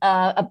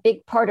a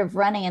big part of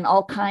running in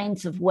all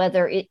kinds of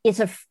weather is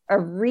a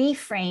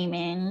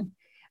reframing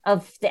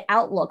of the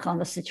outlook on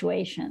the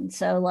situation.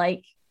 So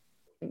like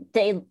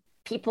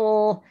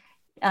people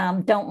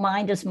don't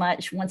mind as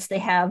much once they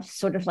have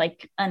sort of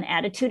like an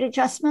attitude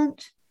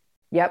adjustment.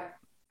 Yep,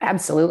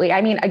 absolutely.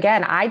 I mean,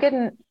 again, I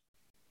didn't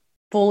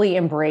fully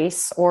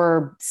embrace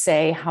or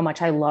say how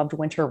much I loved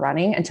winter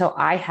running until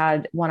I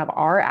had one of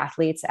our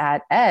athletes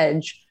at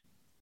Edge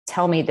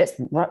tell me this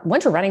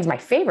winter running is my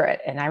favorite.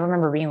 And I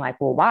remember being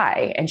like, well,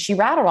 why? And she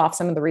rattled off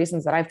some of the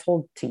reasons that I've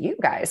told to you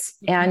guys.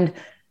 And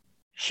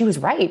she was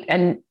right.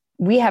 And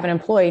we have an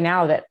employee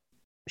now that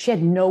she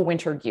had no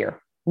winter gear.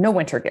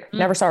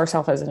 Never saw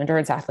herself as an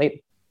endurance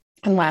athlete.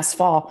 And last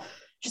fall,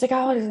 she's like,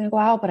 oh, I was going to go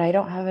out, but I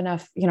don't have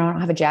enough, I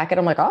don't have a jacket.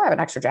 I'm like, oh, I have an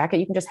extra jacket.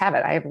 You can just have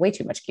it. I have way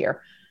too much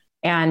gear.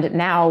 And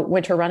now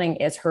winter running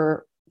is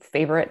her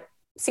favorite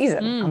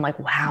season. I'm like,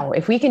 wow,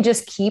 if we can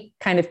just keep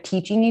kind of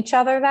teaching each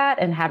other that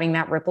and having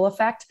that ripple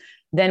effect,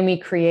 then we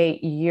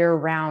create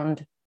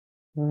year-round,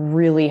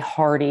 really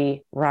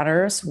hardy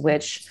runners,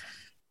 which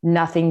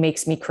nothing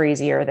makes me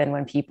crazier than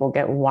when people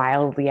get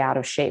wildly out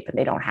of shape and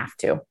they don't have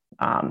to.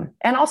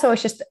 And also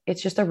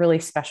it's just a really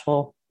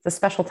special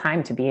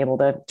time to be able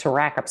to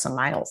rack up some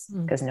miles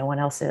because no one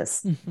else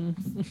is.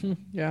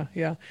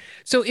 Yeah.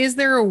 So is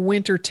there a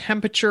winter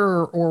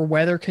temperature or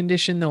weather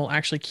condition that will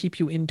actually keep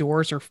you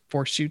indoors or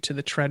force you to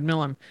the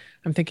treadmill?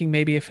 I'm thinking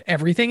maybe if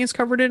everything is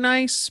covered in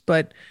ice,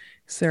 but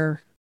is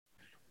there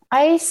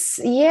ice?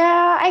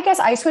 Yeah, I guess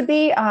ice would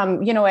be,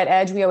 at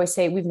Edge, we always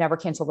say we've never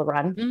canceled a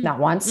run, not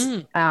once.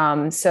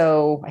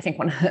 So I think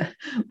one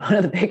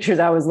of the pictures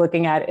I was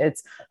looking at,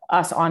 it's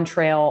us on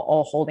trail,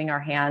 all holding our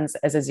hands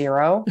as a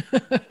 0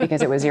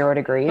 because it was 0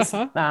 degrees.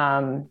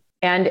 And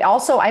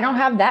also I don't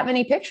have that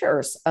many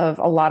pictures of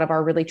a lot of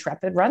our really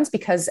trepid runs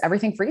because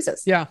everything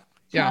freezes. Yeah.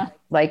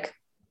 Like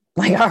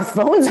our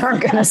phones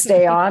aren't going to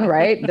stay on,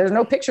 right? There's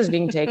no pictures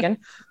being taken.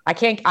 I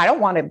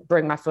don't want to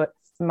bring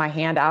my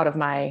hand out of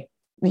my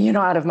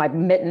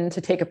mitten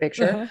to take a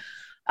picture.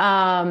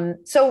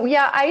 So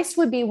yeah, ice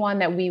would be one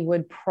that we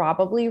would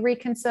probably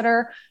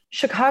reconsider.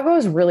 Chicago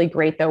is really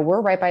great though.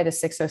 We're right by the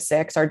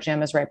 606. Our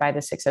gym is right by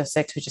the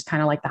 606, which is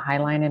kind of like the High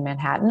Line in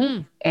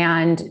Manhattan.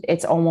 And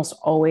it's almost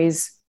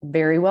always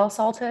very well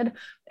salted.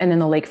 And then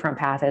the lakefront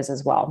path is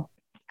as well.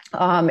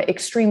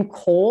 Extreme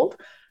cold.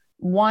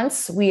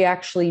 Once we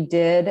actually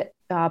did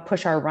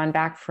push our run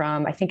back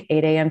from, I think,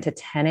 8 a.m. to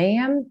 10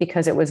 a.m.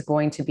 because it was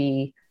going to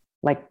be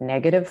like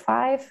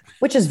 -5,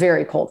 which is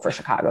very cold for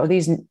Chicago.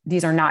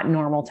 These are not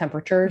normal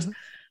temperatures.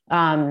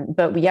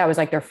 But yeah, it was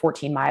like their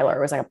 14 miler.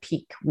 It was like a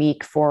peak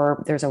week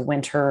there was a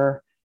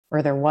winter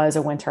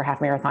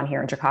half marathon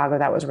here in Chicago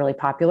that was really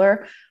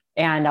popular.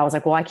 And I was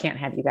like, well, I can't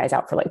have you guys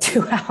out for like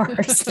 2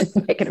 hours and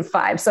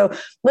 -5. So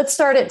let's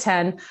start at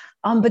 10.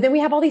 But then we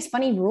have all these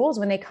funny rules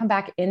when they come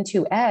back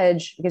into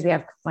Edge, because we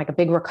have like a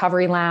big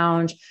recovery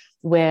lounge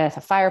with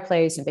a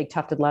fireplace and big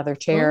tufted leather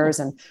chairs.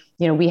 And,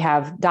 we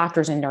have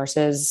doctors and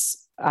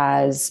nurses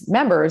as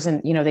members.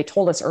 And, they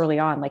told us early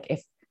on, like,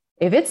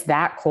 if it's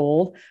that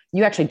cold,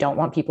 you actually don't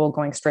want people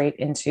going straight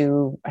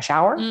into a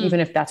shower, even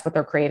if that's what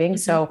they're craving.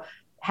 So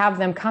have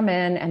them come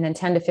in and then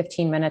 10 to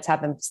 15 minutes,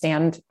 have them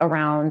stand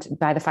around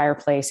by the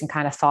fireplace and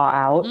kind of thaw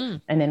out.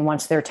 And then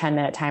once their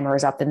 10-minute timer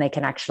is up, then they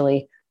can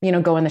actually,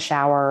 go in the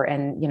shower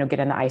and, get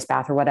in the ice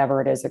bath or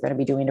whatever it is they're going to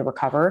be doing to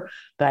recover.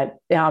 But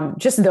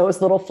just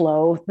those little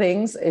flow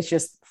things, it's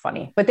just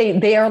funny, but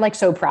they are like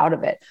so proud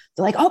of it.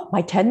 They're like, oh,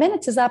 my 10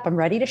 minutes is up. I'm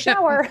ready to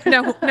shower.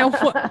 Now,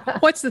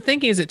 what's the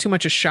thinking? Is it too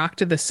much a shock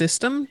to the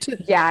system?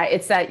 Yeah,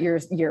 it's that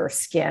your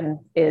skin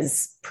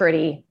is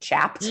pretty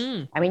chapped.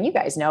 I mean, you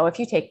guys know if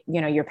you take,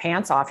 your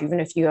pants off, even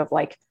if you have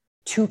like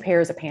 2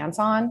 pairs of pants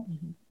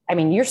on, I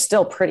mean, you're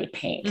still pretty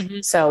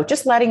pink. So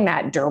just letting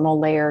that dermal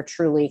layer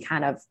truly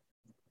kind of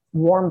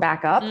warm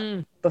back up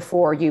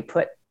before you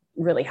put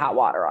really hot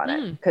water on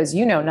it. Because,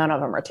 none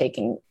of them are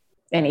taking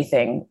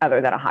anything other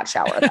than a hot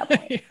shower at that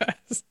point.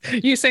 Yes.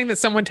 You saying that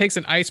someone takes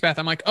an ice bath,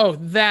 I'm like, oh,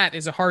 that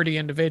is a hardy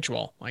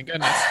individual. My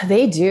goodness.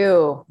 They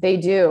do.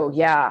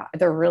 Yeah.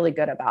 They're really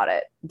good about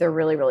it. They're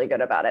really, really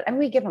good about it. And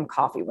we give them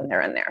coffee when they're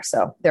in there.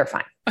 So they're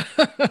fine.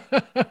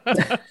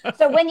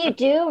 So when you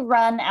do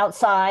run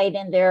outside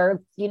and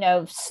there,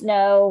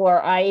 snow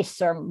or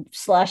ice or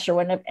slush or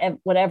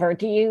whatever,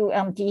 do you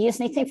use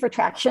anything for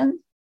traction?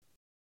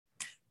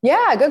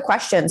 Yeah, good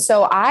question.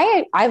 So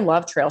I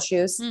love trail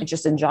shoes.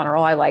 Just in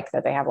general, I like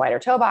that they have wider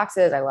toe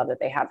boxes. I love that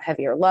they have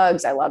heavier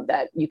lugs. I love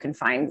that you can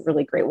find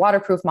really great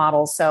waterproof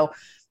models. So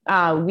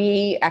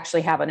we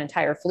actually have an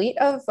entire fleet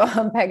of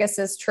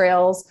Pegasus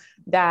trails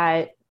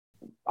that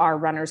our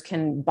runners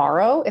can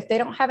borrow if they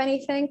don't have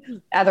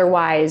anything.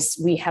 Otherwise,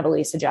 we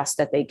heavily suggest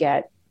that they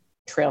get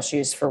trail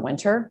shoes for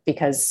winter,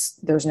 because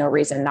there's no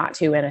reason not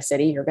to in a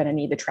city. You're going to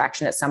need the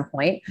traction at some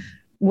point.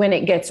 When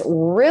it gets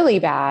really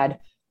bad,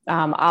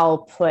 I'll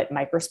put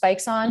micro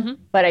spikes on,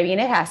 but I mean,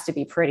 it has to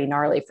be pretty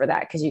gnarly for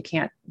that, because you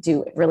can't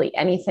do really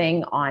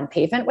anything on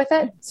pavement with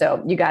it.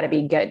 So you got to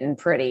be getting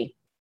pretty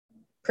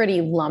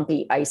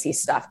lumpy, icy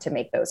stuff to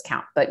make those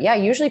count. But yeah,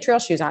 usually trail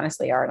shoes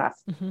honestly are enough.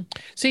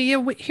 So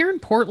yeah, here in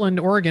Portland,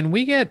 Oregon,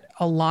 we get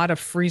a lot of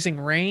freezing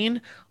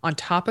rain on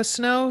top of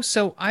snow.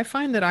 So I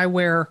find that I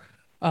wear,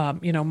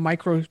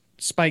 micro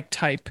spike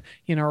type,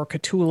 or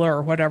Catula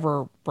or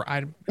whatever.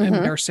 I'm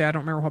embarrassed to say I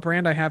don't remember what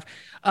brand I have.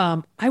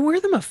 I wear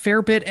them a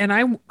fair bit, and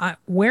I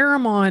wear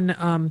them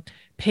on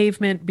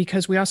pavement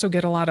because we also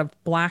get a lot of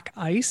black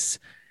ice.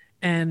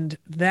 And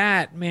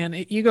that,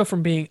 man, you go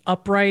from being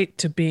upright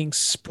to being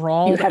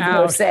sprawled you have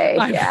out. No say.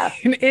 Yeah.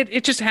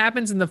 It just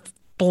happens in the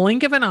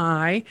blink of an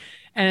eye.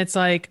 And it's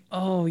like,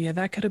 oh yeah,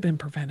 that could have been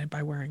prevented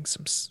by wearing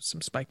some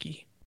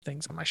spiky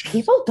things on my shoes.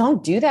 People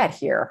don't do that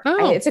here.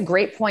 Oh. It's a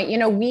great point.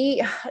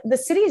 The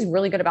city is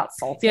really good about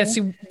salting. Yeah,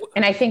 see,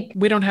 and I think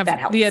we don't have that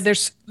helps. Yeah,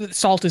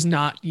 salt is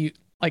not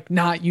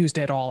used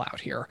at all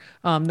out here.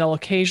 They'll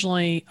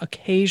occasionally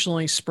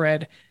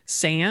spread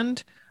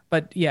sand,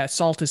 but yeah,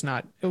 salt is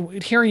not.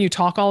 Hearing you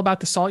talk all about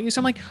the salt use,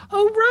 I'm like,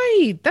 oh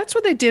right, that's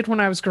what they did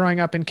when I was growing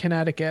up in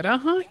Connecticut.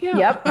 Yeah.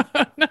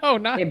 Yep. No,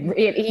 not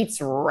it eats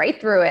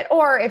right through it.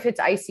 Or if it's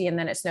icy and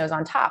then it snows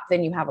on top,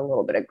 then you have a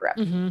little bit of grip.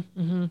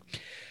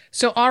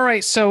 So, all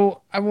right.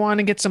 So I want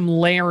to get some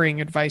layering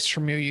advice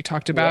from you. You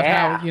talked about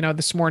how,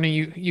 this morning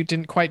you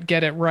didn't quite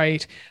get it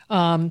right.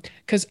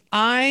 Cause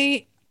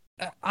I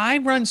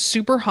run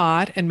super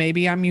hot, and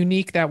maybe I'm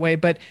unique that way,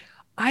 but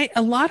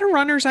a lot of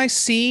runners I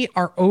see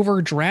are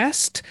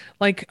overdressed.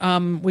 Like,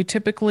 we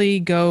typically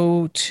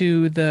go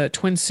to the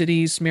Twin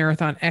Cities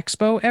Marathon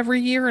Expo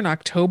every year in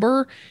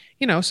October,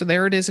 so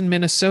there it is in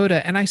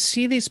Minnesota. And I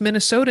see these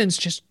Minnesotans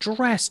just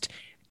dressed,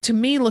 to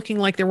me, looking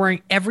like they're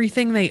wearing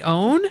everything they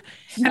own.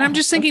 And I'm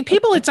just thinking,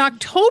 people, it's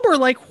October.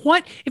 Like,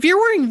 what, if you're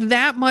wearing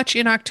that much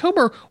in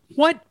October,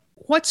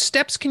 what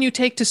steps can you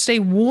take to stay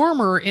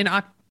warmer in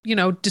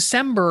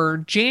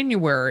December,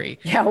 January?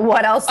 Yeah.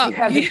 What else do you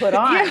have to put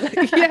on?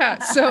 Yeah.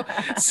 So,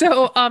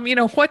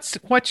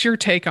 what's your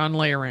take on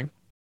layering?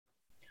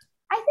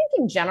 I think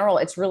in general,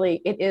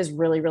 it is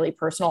really, really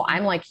personal.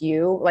 I'm like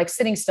you, like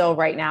sitting still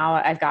right now.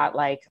 I've got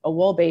like a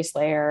wool base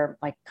layer,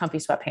 like comfy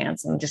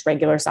sweatpants and just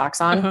regular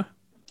socks on.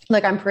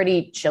 Like, I'm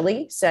pretty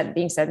chilly,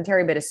 being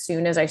sedentary, but as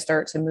soon as I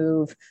start to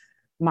move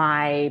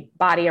my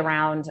body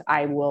around,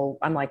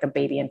 I'm like a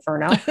baby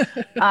inferno.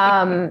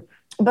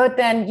 But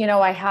then,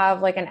 I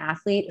have like an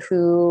athlete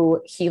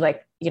who he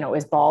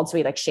is bald. So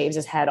he like shaves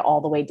his head all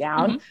the way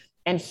down.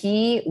 And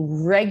he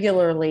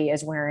regularly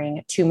is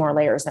wearing 2 more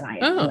layers than I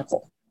am in the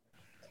cold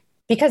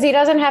because he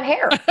doesn't have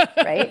hair,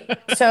 right?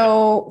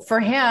 So for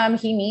him,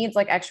 he needs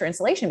like extra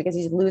insulation because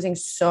he's losing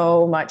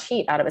so much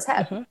heat out of his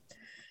head.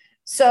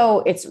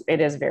 So it's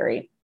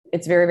very,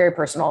 very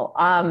personal.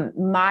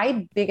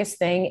 My biggest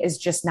thing is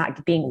just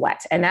not being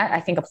wet. And that I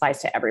think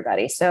applies to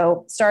everybody.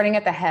 So starting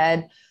at the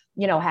head,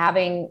 you know,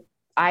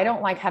 I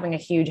don't like having a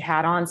huge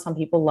hat on. Some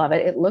people love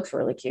it. It looks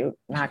really cute.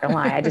 Not gonna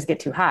lie. I just get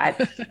too hot.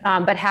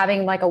 But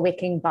having like a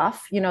wicking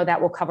buff, you know,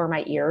 that will cover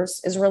my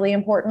ears is really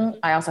important.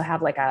 I also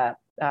have like a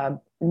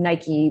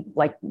Nike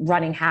like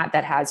running hat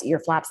that has ear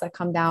flaps that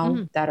come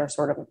down that are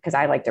sort of, because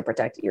I like to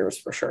protect ears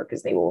for sure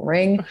because they will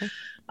ring.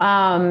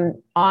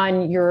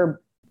 On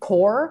your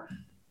core,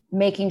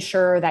 making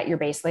sure that your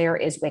base layer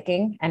is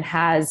wicking and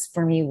has,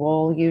 for me,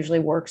 wool usually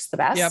works the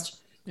best.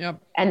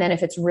 Yep. And then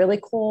if it's really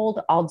cold,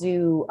 I'll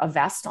do a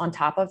vest on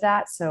top of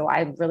that. So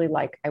I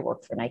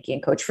work for Nike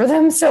and coach for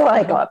them. So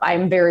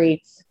I'm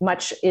very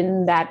much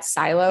in that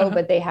silo,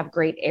 but they have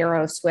great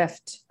Aero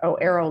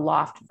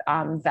Loft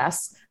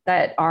vests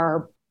that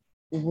are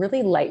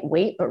really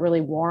lightweight, but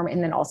really warm.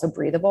 And then also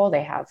breathable.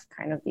 They have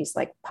kind of these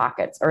like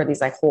pockets or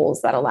these like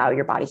holes that allow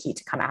your body heat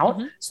to come out.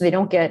 So they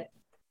don't get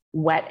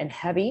wet and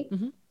heavy.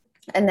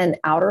 And then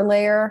outer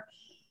layer,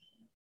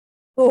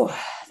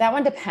 that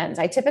one depends.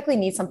 I typically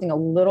need something a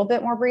little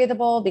bit more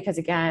breathable because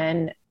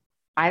again,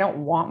 I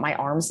don't want my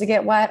arms to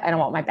get wet. I don't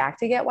want my back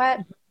to get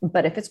wet.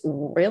 But if it's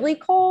really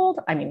cold,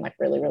 I mean, like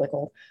really, really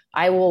cold,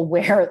 I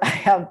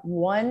have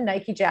one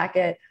Nike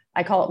jacket.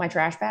 I call it my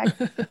trash bag.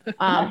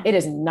 It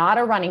is not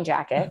a running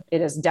jacket.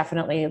 It is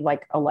definitely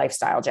like a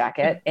lifestyle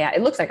jacket. And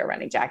it looks like a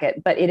running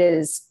jacket, but it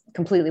is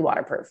completely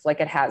waterproof. Like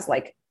it has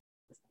like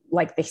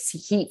the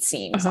heat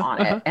seams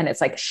on it. And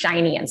it's like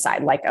shiny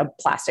inside, like a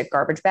plastic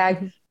garbage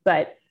bag.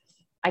 But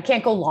I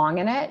can't go long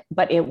in it,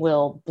 but it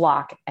will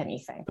block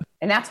anything.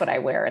 And that's what I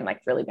wear in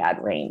like really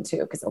bad rain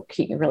too, because it'll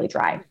keep me really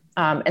dry.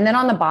 And then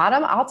on the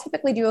bottom, I'll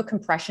typically do a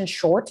compression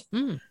short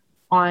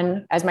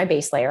on as my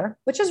base layer,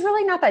 which is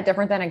really not that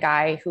different than a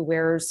guy who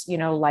wears, you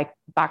know, like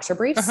boxer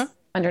briefs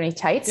underneath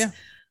tights. Yeah.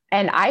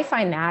 And I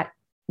find that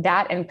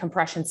and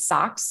compression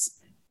socks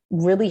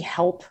really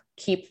help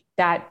keep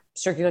that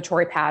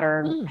circulatory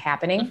pattern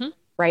happening,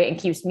 right? And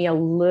keeps me a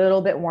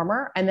little bit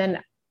warmer. And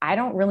then I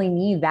don't really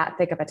need that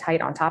thick of a tight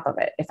on top of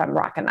it if I'm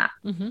rocking that.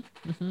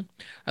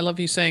 I love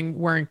you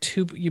saying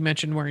you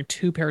mentioned wearing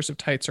 2 pairs of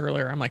tights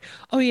earlier. I'm like,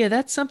 oh yeah,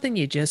 that's something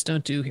you just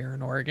don't do here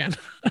in Oregon.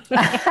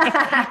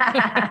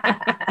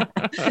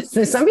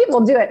 So some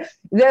people do it.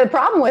 The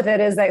problem with it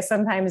is that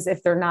sometimes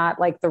if they're not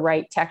like the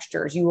right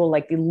textures, you will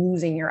like be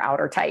losing your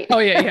outer tight. Oh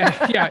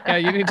yeah.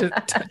 You need to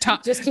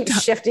just keep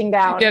shifting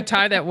down. Yeah.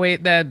 Tie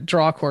that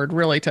draw cord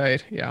really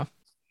tight. Yeah.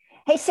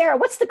 Hey, Sarah,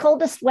 what's the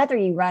coldest weather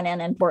you run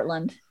in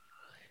Portland?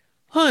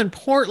 Oh, in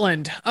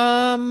Portland.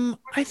 I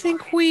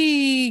think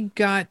we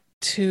got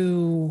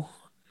to,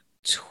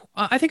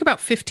 I think about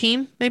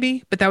 15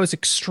 maybe, but that was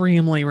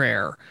extremely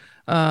rare.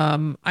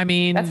 I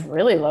mean, that's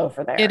really low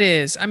for there. It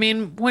is. I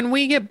mean, when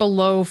we get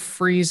below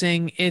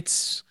freezing,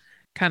 it's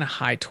kind of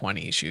high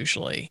 20s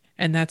usually,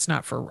 and that's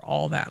not for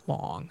all that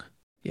long.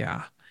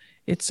 Yeah.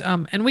 It's,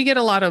 and we have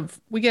a lot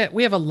of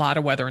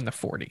weather in the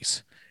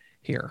 40s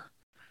here.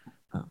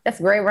 That's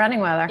great running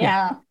weather.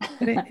 Yeah.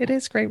 It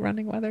is great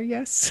running weather.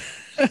 Yes.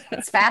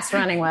 It's fast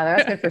running weather.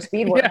 That's good for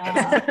speed work.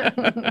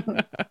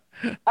 Yeah.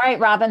 All right,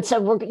 Robin. So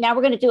we're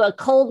going to do a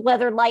cold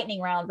weather lightning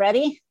round.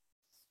 Ready?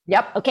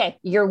 Yep. Okay.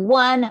 Your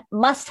one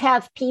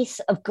must-have piece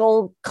of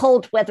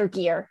cold weather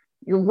gear.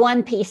 Your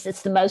one piece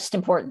that's the most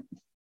important.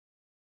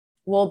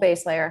 Wool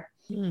base layer.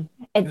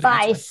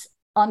 Advice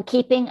on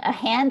keeping a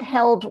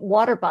handheld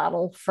water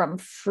bottle from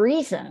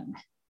freezing.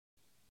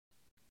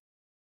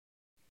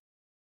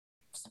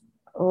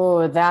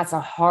 Oh, that's a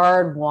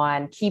hard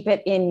one. Keep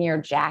it in your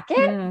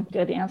jacket.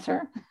 Good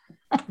answer.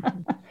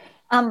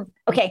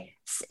 Okay.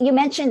 You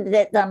mentioned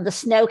that the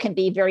snow can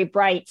be very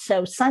bright.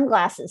 So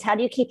sunglasses, how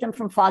do you keep them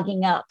from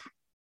fogging up?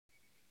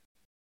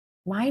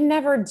 Mine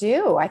never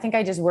do. I think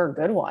I just wear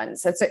good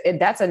ones.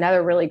 That's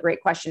another really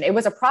great question. It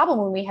was a problem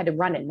when we had to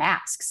run in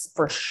masks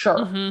for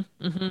sure.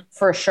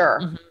 For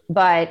sure.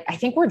 But I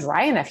think we're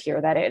dry enough here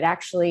that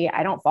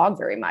I don't fog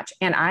very much.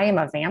 And I am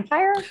a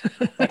vampire.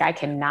 Like I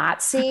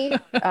cannot see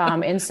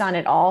in sun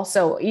at all.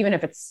 So even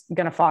if it's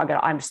going to fog,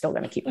 I'm still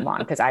going to keep them on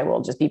because I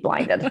will just be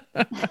blinded.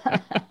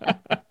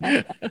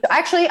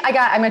 Actually,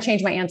 I'm going to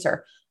change my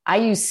answer. I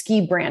use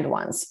ski brand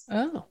ones.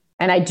 Oh.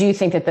 And I do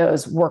think that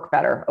those work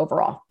better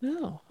overall.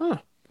 Oh,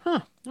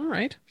 All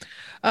right.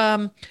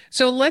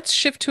 So let's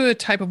shift to a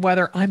type of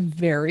weather I'm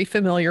very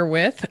familiar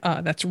with.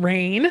 That's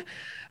rain.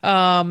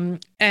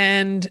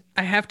 And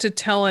I have to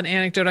tell an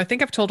anecdote. I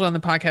think I've told it on the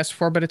podcast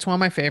before, but it's one of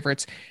my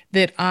favorites,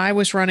 that I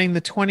was running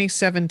the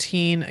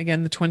 2017,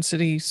 again, the Twin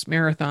Cities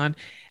Marathon,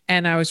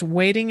 and I was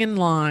waiting in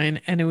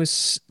line, and it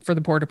was for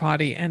the porta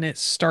potty, and it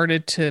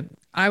started to,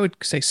 I would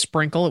say,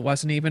 sprinkle. It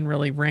wasn't even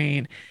really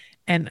rain.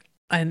 And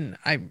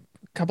I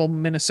couple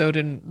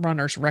Minnesotan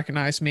runners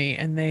recognized me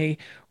and they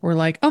were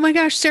like, "Oh my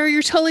gosh, Sarah,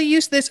 you're totally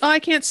used to this. Oh, I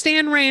can't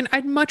stand rain.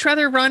 I'd much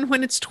rather run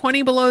when it's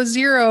 20 below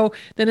zero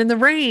than in the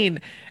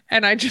rain."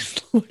 And I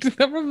just looked at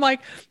them. I'm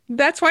like,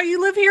 "That's why you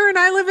live here and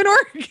I live in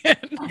Oregon."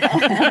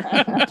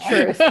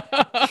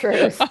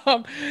 Truth.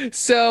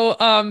 So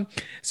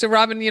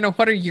Robin,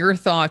 what are your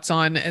thoughts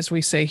on, as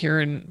we say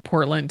here in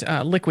Portland,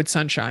 liquid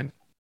sunshine?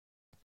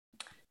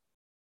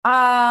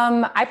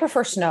 I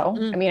prefer snow.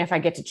 I mean, if I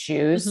get to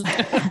choose,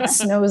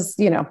 snow's,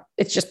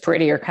 it's just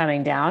prettier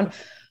coming down.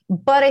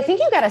 But I think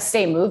you got to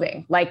stay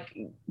moving. Like,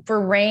 for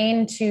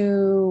rain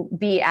to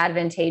be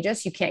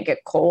advantageous, you can't get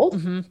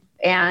cold.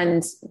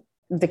 And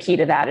the key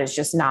to that is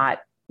just not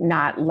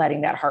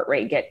letting that heart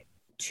rate get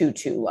too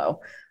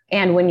low.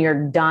 And when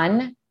you're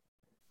done,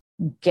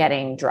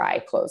 getting dry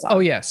clothes on. Oh,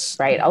 yes.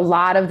 Right. A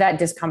lot of that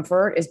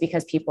discomfort is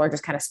because people are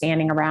just kind of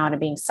standing around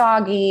and being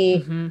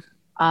soggy,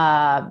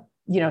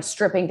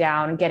 stripping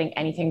down and getting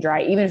anything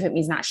dry, even if it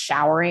means not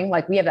showering.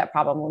 Like, we have that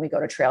problem when we go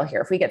to trail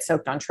here. If we get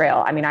soaked on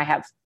trail, I mean, I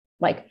have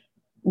like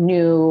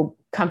new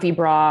comfy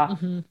bra,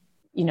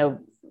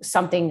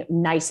 something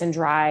nice and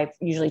dry,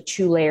 usually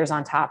 2 layers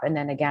on top. And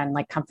then again,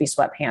 like comfy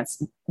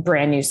sweatpants,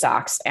 brand new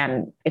socks,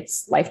 and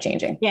it's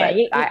life-changing. Yeah.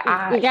 You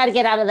got to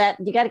get out of that.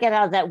 You got to get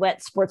out of that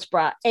wet sports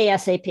bra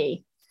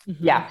ASAP.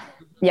 Yeah.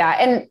 Yeah.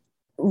 And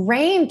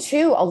rain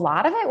too, a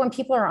lot of it, when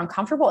people are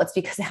uncomfortable, it's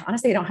because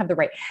honestly, they don't have the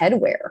right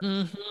headwear.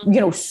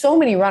 So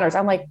many runners,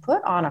 I'm like,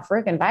 put on a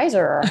freaking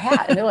visor or a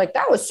hat. And they're like,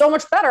 that was so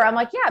much better. I'm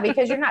like, yeah,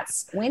 because you're not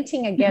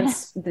squinting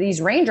against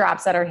these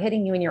raindrops that are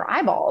hitting you in your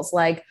eyeballs.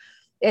 Like,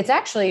 it's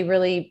actually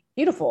really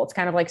beautiful. It's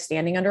kind of like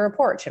standing under a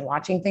porch and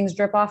watching things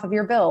drip off of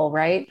your bill.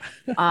 Right.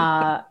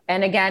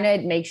 And again,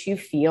 it makes you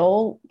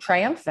feel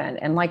triumphant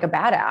and like a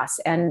badass.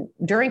 And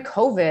during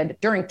COVID,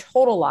 during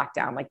total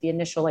lockdown, like the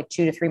initial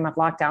 2 to 3 month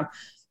lockdown,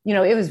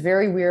 it was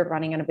very weird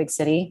running in a big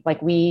city.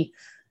 Like, you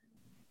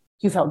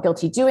felt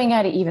guilty doing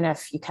it, even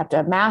if you kept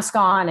a mask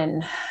on,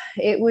 and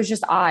it was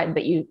just odd,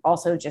 but you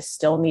also just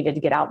still needed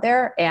to get out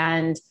there.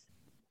 And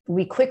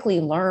we quickly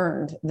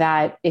learned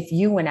that if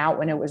you went out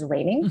when it was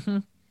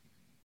raining,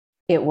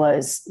 it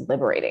was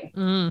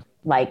liberating.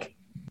 Like,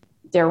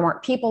 there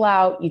weren't people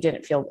out. You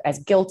didn't feel as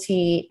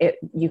guilty.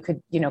 You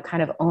could,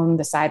 kind of own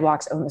the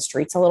sidewalks, own the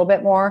streets a little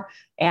bit more.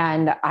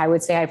 And I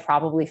would say I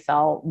probably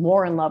fell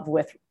more in love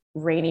with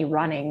rainy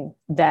running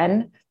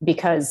then,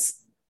 because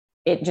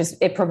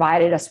it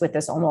provided us with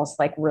this almost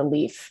like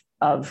relief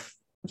of,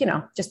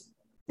 just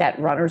that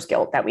runner's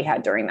guilt that we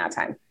had during that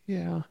time.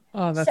 Yeah.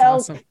 Oh, that's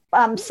awesome.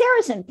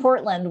 Sarah's in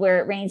Portland, where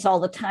it rains all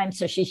the time,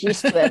 so she's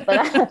used to it.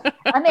 But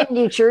I'm in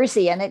New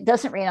Jersey, and it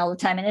doesn't rain all the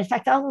time. And in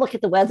fact, I'll look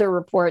at the weather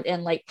report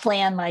and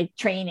plan my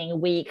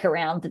training week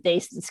around the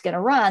days it's going to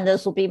run.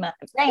 Those will be my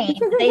rain.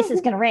 The days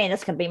it's going to rain,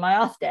 that's going to be my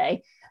off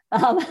day.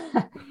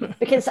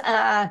 Because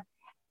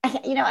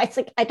it's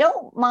like, I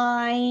don't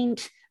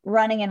mind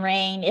running in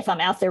rain if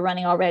I'm out there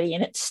running already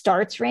and it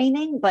starts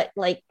raining, but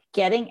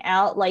getting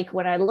out,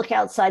 when I look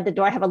outside the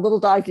door, I have a little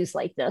dog who's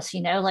like this,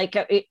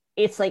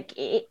 it's like,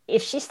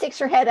 if she sticks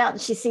her head out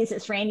and she sees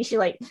it's raining, she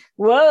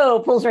whoa,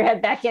 pulls her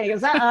head back in. He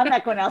goes, I'm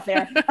not going out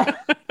there.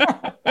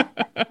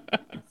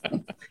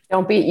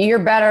 You're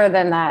better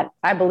than that.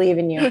 I believe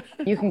in you.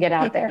 You can get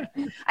out there.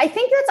 I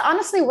think that's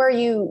honestly where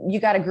you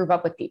got to group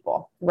up with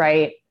people,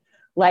 right?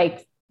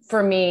 Like,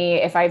 for me,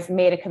 if I've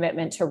made a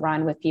commitment to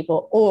run with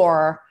people,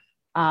 or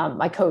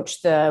I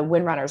coach the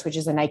Wind Runners, which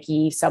is a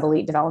Nike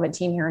sub-elite development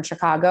team here in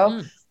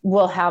Chicago.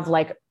 We'll have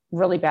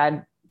really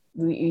bad,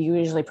 you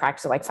usually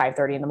practice at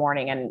 5:30 in the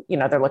morning, and,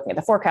 they're looking at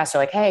the forecast.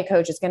 They're like, "Hey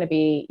coach, it's going to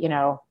be,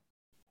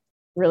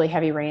 really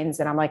heavy rains."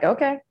 And I'm like,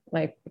 okay,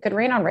 it could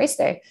rain on race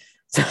day.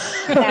 So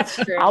that's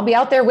true. I'll be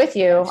out there with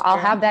you. I'll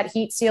have that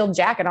heat sealed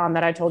jacket on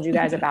that I told you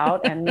guys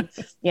about. And,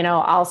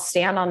 I'll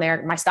stand on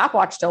there. My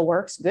stopwatch still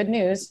works. Good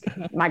news.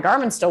 My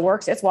Garmin still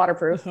works. It's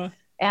waterproof.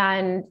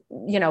 And,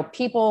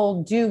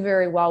 people do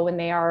very well when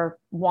they are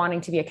wanting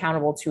to be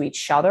accountable to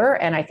each other.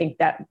 And I think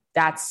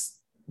that's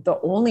the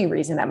only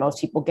reason that most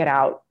people get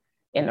out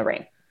in the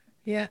rain.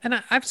 Yeah.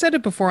 And I've said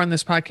it before on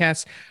this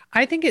podcast.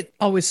 I think it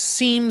always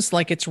seems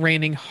like it's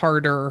raining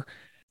harder.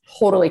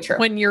 Totally true.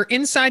 When you're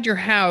inside your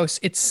house,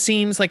 it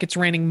seems like it's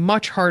raining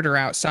much harder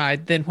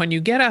outside than when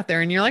you get out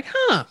there and you're like,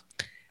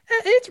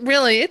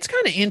 it's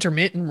kind of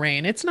intermittent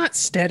rain. It's not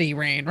steady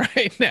rain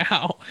right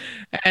now.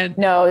 And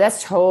no,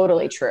 that's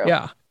totally true.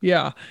 Yeah.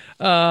 Yeah.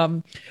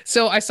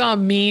 So I saw a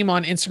meme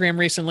on Instagram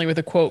recently with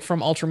a quote from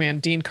Ultraman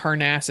Dean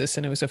Karnassus,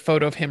 and it was a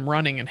photo of him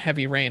running in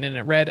heavy rain, and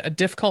it read, "A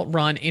difficult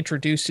run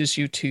introduces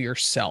you to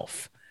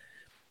yourself."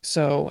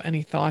 So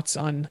any thoughts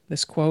on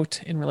this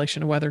quote in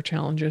relation to weather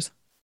challenges?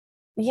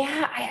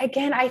 Yeah.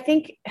 I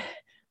think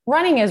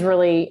running is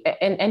really,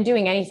 and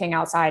doing anything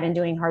outside and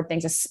doing hard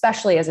things,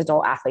 especially as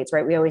adult athletes,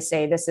 right? We always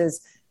say this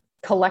is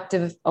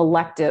collective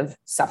elective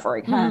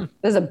suffering.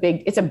 It's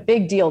a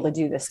big deal to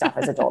do this stuff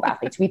as adult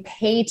athletes. We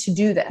pay to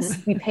do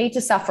this. We pay to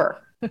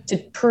suffer, to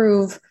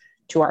prove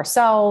to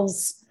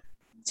ourselves,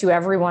 to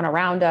everyone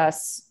around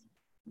us,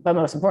 but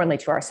most importantly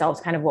to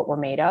ourselves, kind of what we're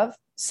made of.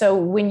 So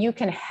when you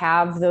can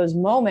have those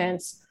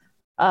moments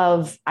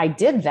of I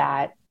did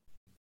that,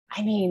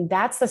 I mean,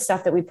 that's the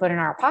stuff that we put in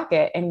our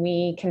pocket and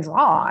we can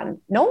draw on.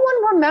 No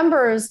one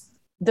remembers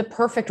the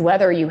perfect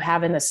weather you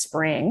have in the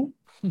spring,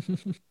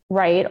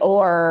 right?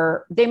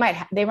 Or they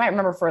might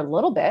remember for a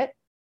little bit,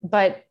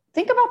 but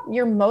think about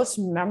your most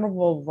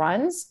memorable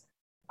runs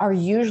are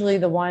usually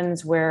the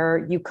ones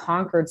where you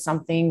conquered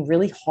something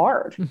really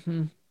hard,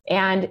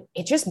 and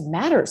it just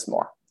matters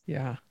more.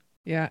 Yeah.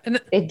 Yeah. And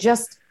it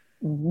just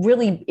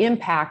really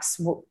impacts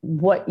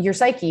what your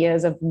psyche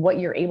is of what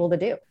you're able to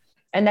do.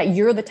 And that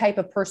you're the type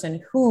of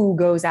person who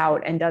goes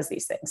out and does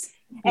these things.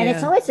 And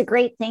it's always a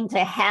great thing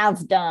to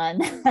have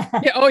done.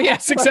 Yeah. Oh,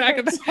 yes,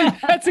 exactly.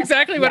 That's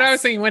exactly what I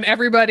was thinking. When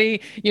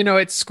everybody,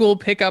 at school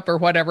pickup or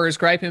whatever is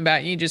griping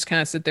about you, just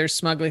kind of sit there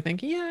smugly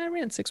thinking, yeah, I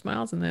ran 6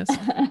 miles in this.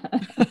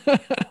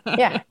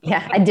 Yeah.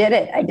 I did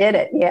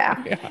it.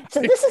 Yeah. So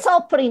this is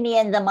all putting me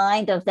in the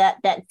mind of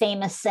that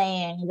famous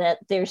saying that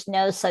there's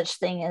no such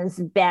thing as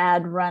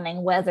bad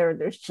running weather.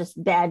 There's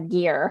just bad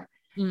gear.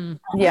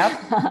 Yep.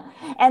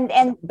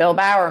 and Bill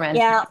Bowerman.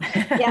 Yeah.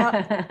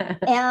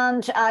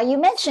 And I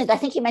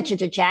think you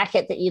mentioned a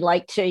jacket that you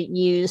like to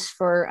use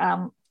for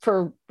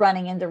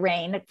running in the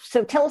rain.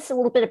 So tell us a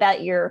little bit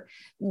about your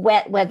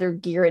wet weather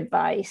gear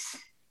advice.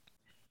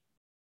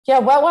 Yeah,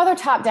 wet weather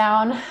top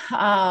down.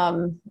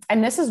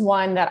 And this is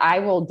one that I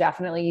will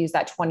definitely use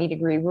that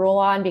 20-degree rule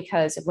on,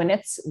 because when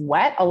it's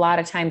wet, a lot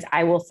of times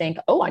I will think,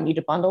 oh, I need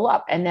to bundle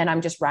up. And then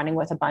I'm just running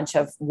with a bunch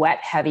of wet,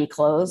 heavy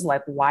clothes.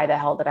 Like, why the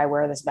hell did I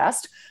wear this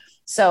vest?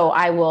 So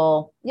I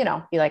will, be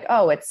like,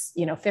 oh, it's,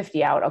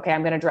 50 out. Okay,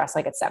 I'm going to dress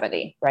like it's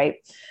 70, right?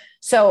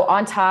 So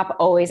on top,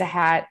 always a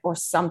hat or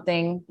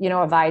something,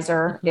 a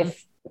visor,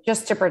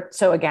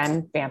 so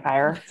again,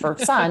 vampire for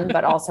sun,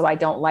 but also I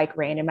don't like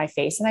rain in my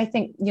face. And I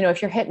think,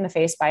 if you're hit in the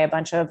face by a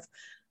bunch of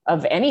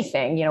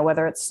anything,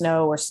 whether it's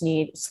snow or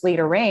sleet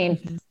or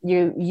rain,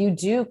 you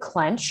do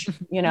clench,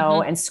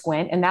 and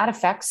squint, and that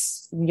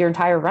affects your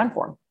entire run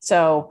form.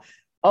 So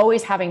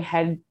always having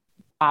head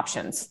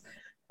options.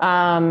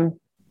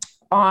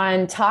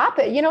 On top,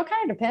 it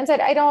kind of depends.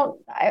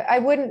 I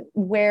wouldn't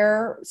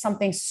wear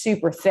something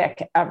super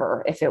thick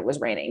ever if it was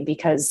raining,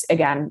 because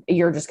again,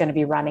 you're just going to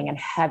be running in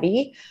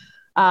heavy,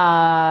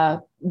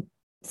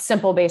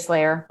 simple base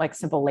layer, like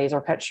simple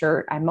laser cut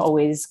shirt. I'm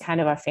always kind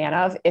of a fan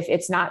of. If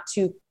it's not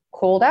too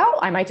cold out,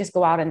 I might just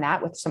go out in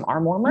that with some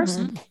arm warmers.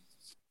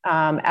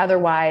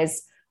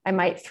 Otherwise, I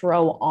might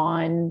throw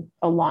on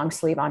a long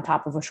sleeve on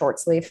top of a short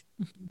sleeve.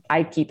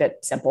 I keep it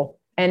simple.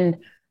 And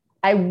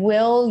I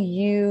will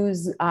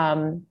use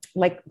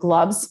like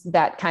gloves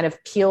that kind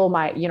of peel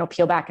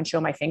back and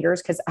show my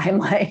fingers. Cause I'm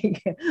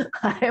like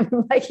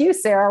you,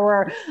 Sarah,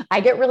 where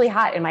I get really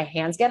hot and my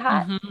hands get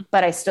hot,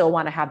 but I still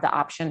want to have the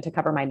option to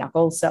cover my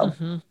knuckles. So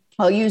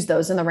I'll use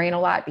those in the rain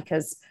a lot,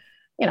 because,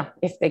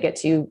 if they get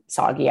too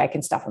soggy, I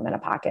can stuff them in a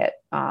pocket.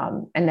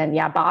 And then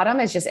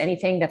bottom is just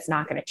anything that's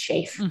not going to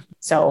chafe.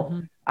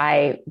 So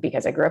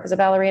because I grew up as a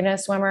ballerina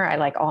swimmer, I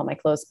like all my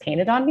clothes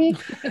painted on me.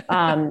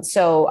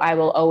 So I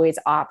will always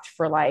opt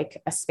for like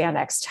a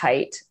spandex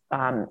tight,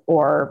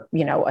 or,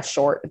 a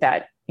short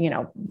that,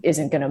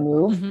 isn't going to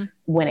move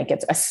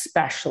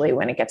especially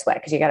when it gets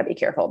wet. Cause you got to be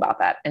careful about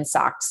that. And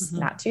socks,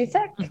 not too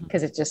thick,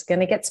 cause it's just going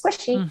to get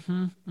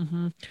squishy.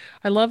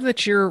 I love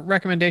that your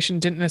recommendation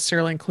didn't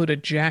necessarily include a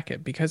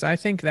jacket, because I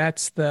think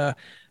that's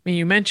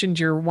you mentioned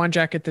your one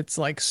jacket that's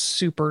like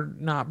super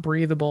not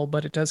breathable,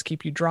 but it does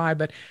keep you dry.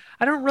 But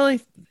I don't really,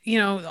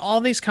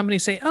 all these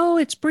companies say, oh,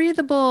 it's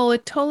breathable.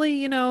 It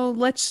totally,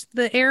 lets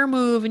the air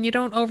move and you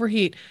don't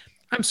overheat.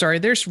 I'm sorry,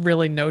 there's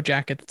really no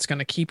jacket that's going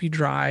to keep you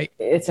dry.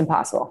 It's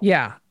impossible.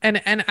 Yeah.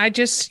 And I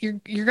just,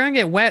 you're going to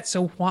get wet.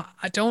 So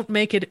don't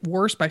make it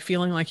worse by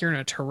feeling like you're in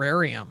a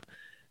terrarium.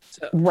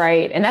 So.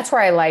 Right. And that's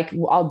where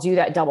I'll do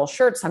that double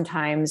shirt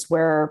sometimes,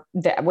 where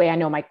that way I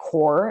know my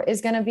core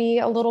is going to be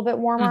a little bit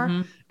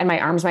warmer and my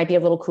arms might be a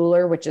little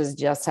cooler, which is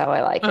just how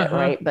I like it.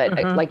 Right.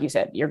 But like you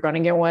said, you're going to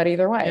get wet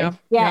either way.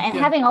 Yeah.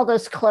 Having all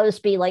those clothes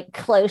be like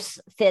close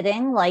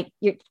fitting, like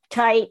your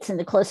tights and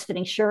the close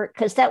fitting shirt,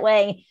 because that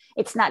way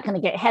it's not going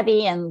to get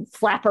heavy and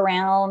flap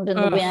around in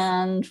the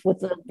wind with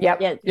the.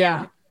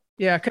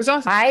 Yeah. Cause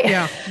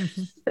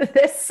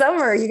this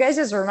summer, you guys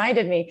just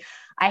reminded me,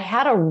 I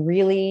had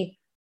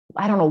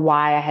I don't know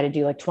why I had to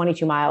do like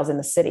 22 miles in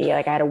the city.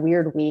 Like I had a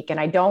weird week, and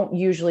I don't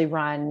usually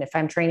run. If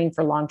I'm training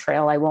for long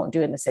trail, I won't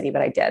do it in the city,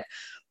 but I did.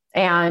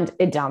 And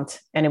it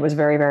dumped, and it was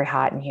very, very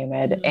hot and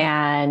humid.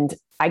 And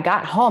I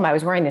got home, I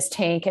was wearing this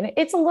tank, and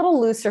it's a little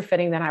looser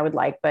fitting than I would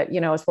like, but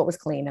it's what was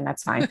clean, and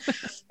that's fine.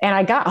 And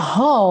I got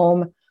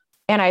home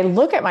and I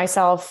look at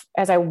myself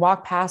as I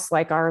walk past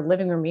like our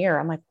living room mirror.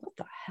 I'm like, what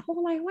the hell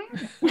am I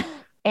wearing?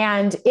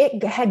 And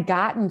it had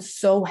gotten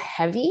so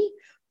heavy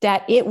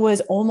that it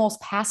was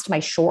almost past my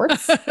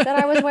shorts that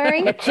I was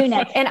wearing. And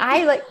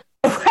I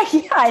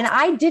and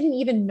I didn't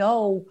even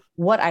know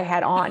what I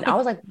had on. I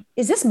was like,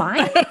 is this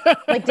mine?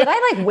 Like, did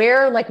I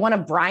wear like one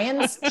of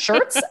Brian's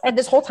shirts at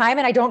this whole time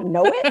and I don't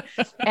know it?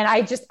 And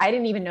I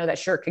didn't even know that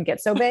shirt could get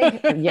so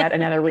big. Yet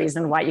another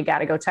reason why you got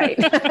to go tight.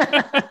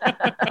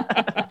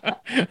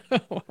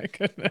 Oh my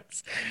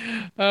goodness.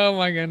 Oh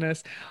my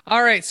goodness.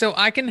 All right. So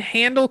I can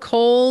handle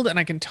cold and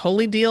I can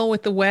totally deal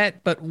with the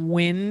wet, but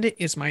wind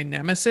is my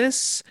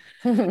nemesis.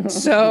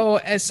 So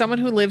as someone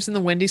who lives in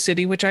the Windy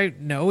City, which I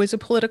know is a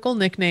political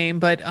nickname,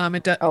 but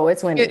Oh,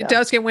 it's windy. it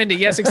does get windy.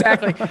 Yes,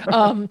 exactly.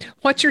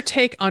 What's your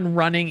take on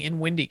running in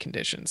windy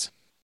conditions?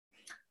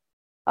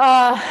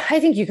 I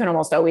think you can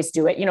almost always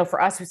do it.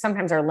 For us,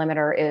 sometimes our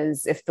limiter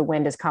is if the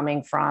wind is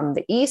coming from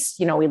the east,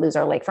 we lose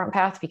our lakefront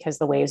path because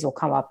the waves will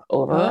come up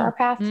over our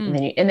path.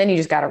 And then you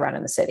just got to run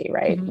in the city,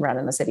 right? Run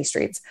in the city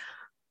streets.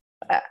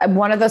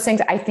 One of those things,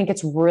 I think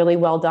it's really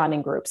well done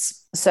in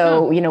groups.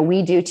 So,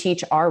 we do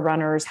teach our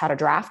runners how to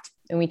draft,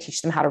 and we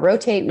teach them how to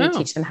rotate. We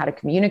teach them how to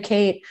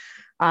communicate.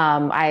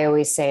 I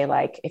always say,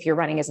 like, if you're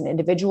running as an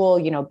individual,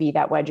 be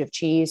that wedge of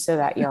cheese so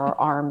that your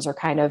arms are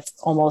kind of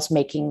almost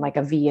making like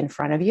a V in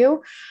front of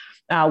you.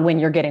 When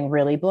you're getting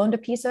really blown to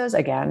pieces,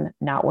 again,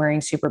 not wearing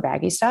super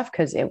baggy stuff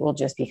because it will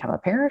just become a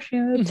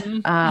parachute.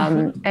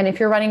 And if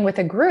you're running with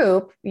a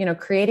group,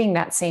 creating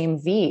that same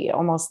V,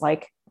 almost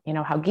like,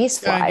 how geese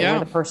fly, where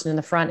the person in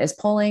the front is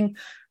pulling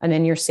and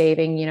then you're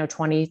saving,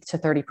 20 to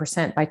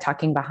 30% by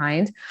tucking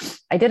behind.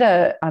 I did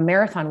a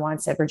marathon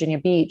once at Virginia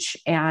Beach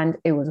and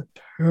it was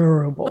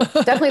terrible.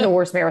 Definitely the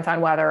worst marathon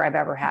weather I've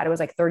ever had. It was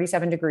like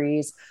 37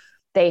 degrees.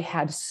 They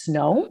had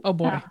snow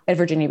at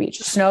Virginia Beach,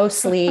 snow,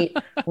 sleet,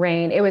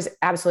 rain. It was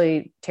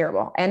absolutely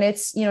terrible. And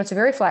it's, it's a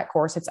very flat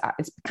course. It's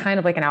kind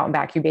of like an out and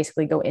back. You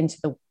basically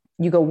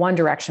you go one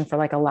direction for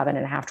like 11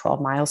 and a half,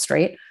 12 miles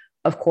straight.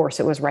 Of course,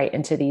 it was right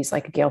into these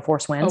like gale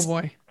force winds. Oh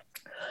boy.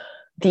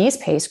 These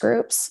pace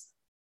groups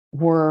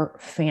were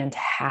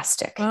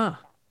fantastic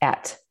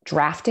at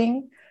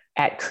drafting,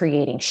 at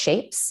creating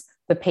shapes.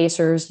 The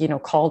pacers,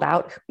 called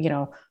out,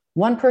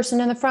 one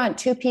person in the front,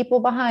 2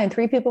 people behind,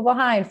 3 people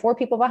behind, 4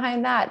 people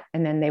behind that.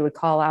 And then they would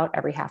call out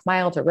every half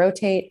mile to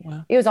rotate.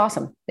 Wow. It was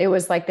awesome. It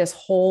was like this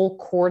whole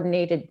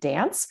coordinated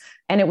dance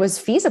and it was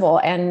feasible.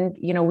 And,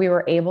 we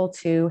were able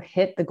to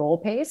hit the goal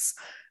pace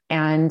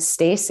and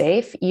stay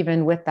safe,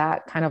 even with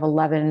that kind of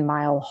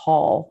 11-mile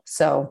haul.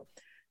 So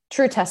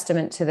true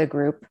testament to the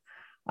group.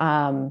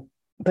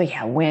 But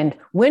yeah, wind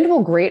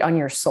will grate on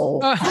your soul.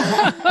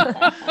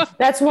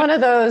 That's one of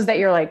those that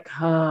you're like,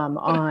 come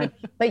on.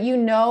 But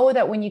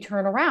that when you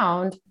turn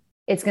around,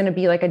 it's going to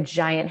be like a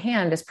giant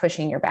hand is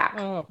pushing your back.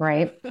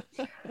 Right.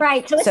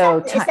 Right. So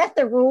is that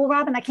the rule,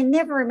 Robin? I can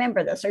never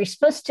remember this. Are you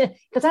supposed to,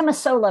 because I'm a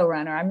solo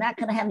runner, I'm not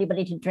going to have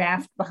anybody to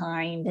draft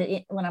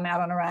behind when I'm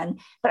out on a run,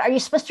 but are you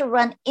supposed to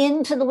run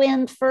into the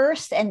wind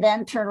first and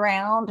then turn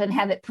around and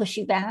have it push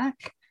you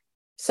back?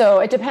 So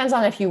it depends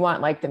on if you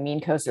want like the mean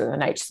coach or the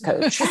nice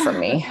coach for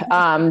me.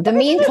 The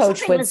mean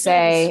coach would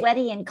say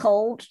sweaty and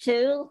cold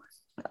too.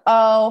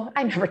 Oh,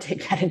 I never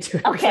take that into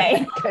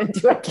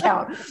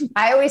account.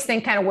 I always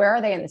think kind of where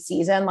are they in the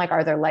season? Like,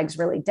 are their legs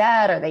really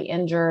dead? Are they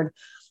injured?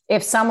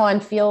 If someone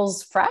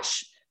feels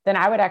fresh, then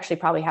I would actually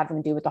probably have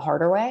them do it the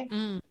harder way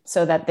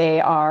so that they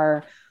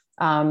are,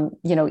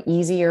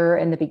 easier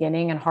in the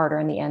beginning and harder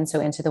in the end. So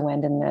into the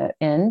wind in the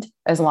end,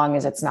 as long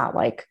as it's not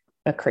like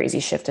a crazy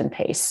shift in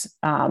pace.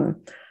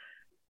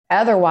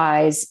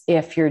 Otherwise,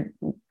 if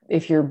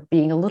you're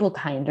being a little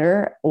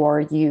kinder or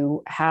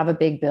you have a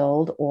big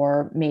build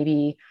or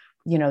maybe,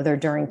 they're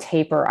during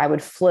taper, I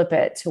would flip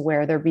it to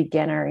where their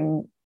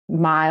beginning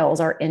miles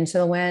are into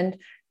the wind.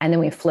 And then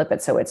we flip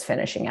it so it's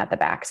finishing at the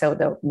back.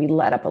 So we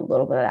let up a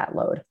little bit of that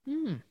load.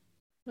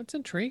 That's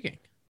intriguing.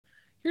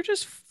 You're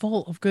just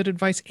full of good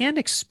advice and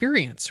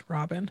experience,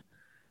 Robin.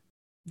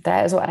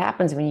 That is what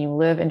happens when you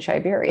live in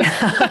Siberia.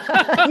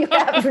 You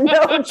have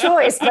no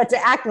choice but to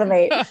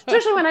acclimate,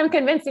 especially when I'm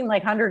convincing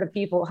like hundreds of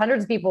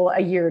people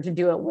a year to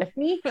do it with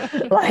me.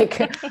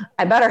 Like,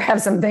 I better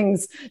have some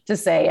things to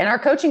say. And our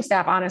coaching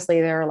staff, honestly,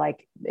 they're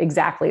like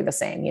exactly the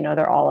same.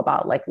 They're all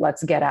about like,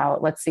 let's get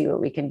out, let's see what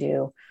we can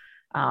do.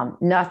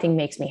 Nothing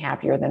makes me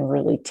happier than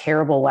really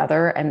terrible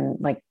weather and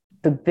like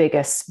the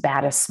biggest,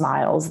 baddest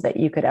smiles that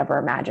you could ever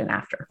imagine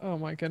after. Oh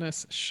my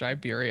goodness.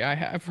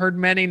 Siberia. I've heard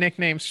many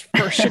nicknames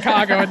for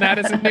Chicago and that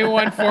is a new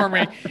one for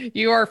me.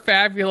 You are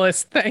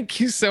fabulous. Thank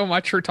you so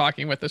much for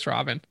talking with us,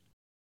 Robin.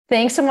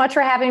 Thanks so much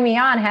for having me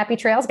on. Happy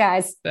trails,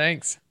 guys.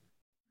 Thanks.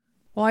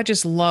 Well, I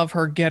just love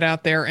her get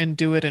out there and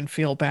do it and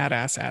feel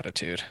badass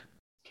attitude.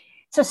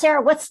 So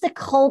Sarah, what's the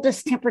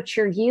coldest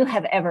temperature you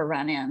have ever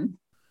run in?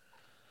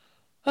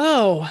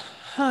 Oh,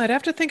 I'd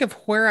have to think of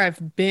where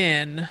I've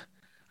been.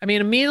 I mean,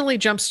 immediately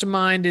jumps to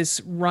mind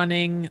is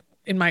running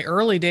in my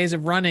early days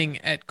of running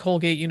at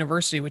Colgate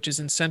University, which is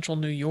in central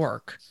New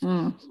York.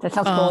 That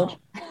sounds cold.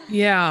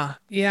 Yeah.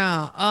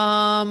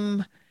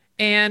 And,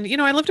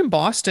 I lived in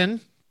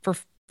Boston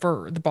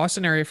for the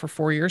Boston area for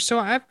 4 years. So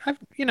I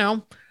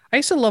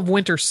used to love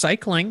winter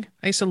cycling.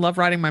 I used to love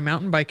riding my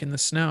mountain bike in the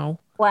snow.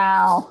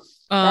 Wow.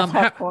 That's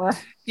hardcore.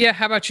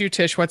 How about you,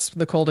 Tish? What's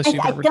the coldest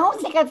you've ever? I don't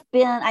think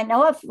I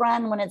know I've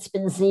run when it's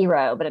been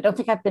 0, but I don't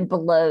think I've been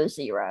below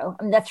 0.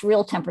 I mean, that's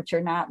real temperature,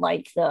 not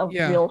like the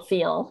real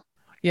feel.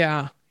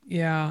 Yeah.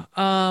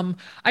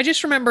 I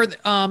just remember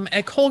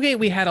at Colgate,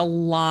 we had a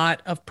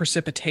lot of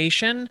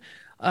precipitation.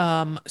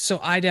 So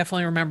I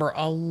definitely remember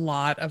a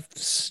lot of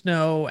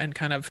snow and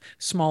kind of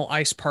small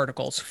ice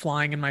particles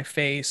flying in my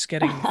face,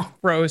 getting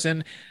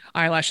frozen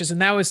eyelashes.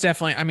 And that was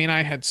definitely, I mean,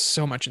 I had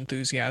so much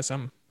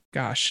enthusiasm.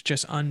 Gosh,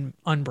 just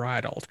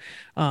unbridled.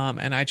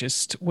 And I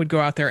just would go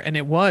out there and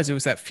it was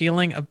that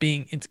feeling of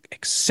being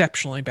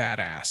exceptionally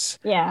badass.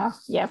 Yeah,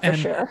 for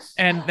sure.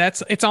 And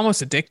it's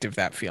almost addictive,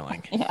 that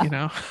feeling, Yeah. you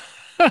know?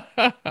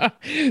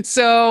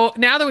 So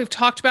now that we've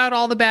talked about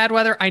all the bad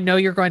weather, I know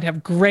you're going to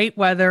have great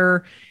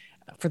weather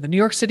for the New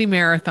York City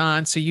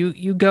Marathon. So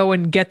you go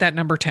and get that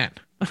number 10.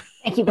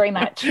 Thank you very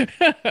much.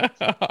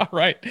 All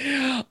right.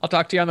 I'll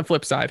talk to you on the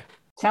flip side.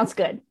 Sounds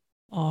good.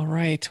 All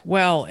right.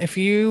 Well, if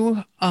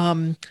you,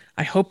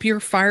 I hope you're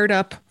fired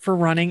up for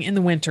running in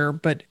the winter,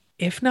 but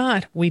if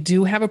not, we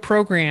do have a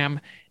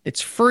program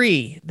that's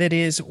free that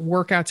is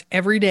workouts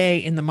every day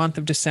in the month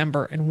of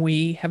December, and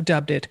we have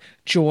dubbed it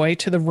Joy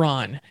to the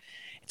Run.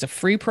 It's a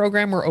free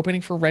program. We're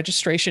opening for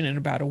registration in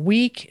about a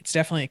week. It's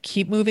definitely a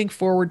keep moving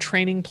forward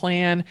training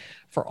plan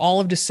for all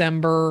of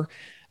December.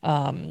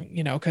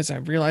 Because I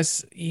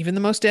realize even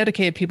the most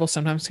dedicated people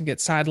sometimes can get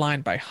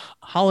sidelined by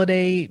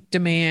holiday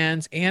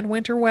demands and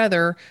winter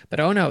weather. But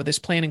oh no, this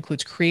plan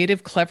includes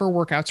creative, clever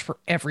workouts for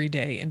every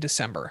day in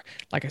December.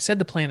 Like I said,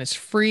 the plan is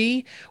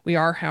free. We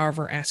are,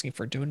 however, asking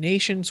for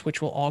donations,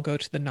 which will all go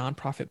to the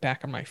nonprofit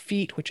Back on My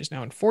Feet, which is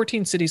now in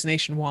 14 cities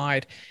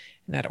nationwide.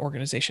 And that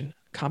organization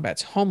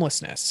combats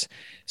homelessness.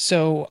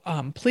 So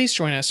please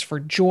join us for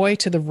Joy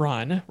to the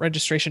Run.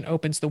 Registration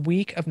opens the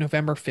week of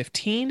November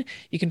 15.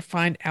 You can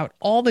find out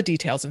all the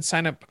details and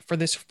sign up for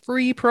this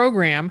free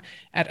program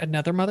at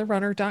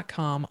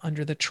anothermotherrunner.com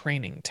under the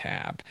training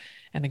tab.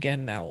 And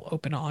again, that'll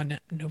open on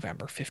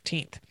November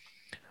 15th.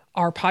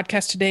 Our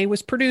podcast today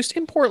was produced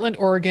in Portland,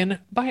 Oregon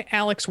by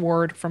Alex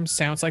Ward from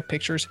Sounds Like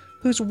Pictures,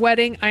 whose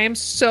wedding I am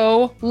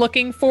so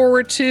looking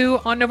forward to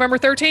on November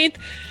 13th.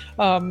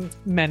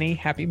 Many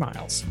happy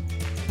miles.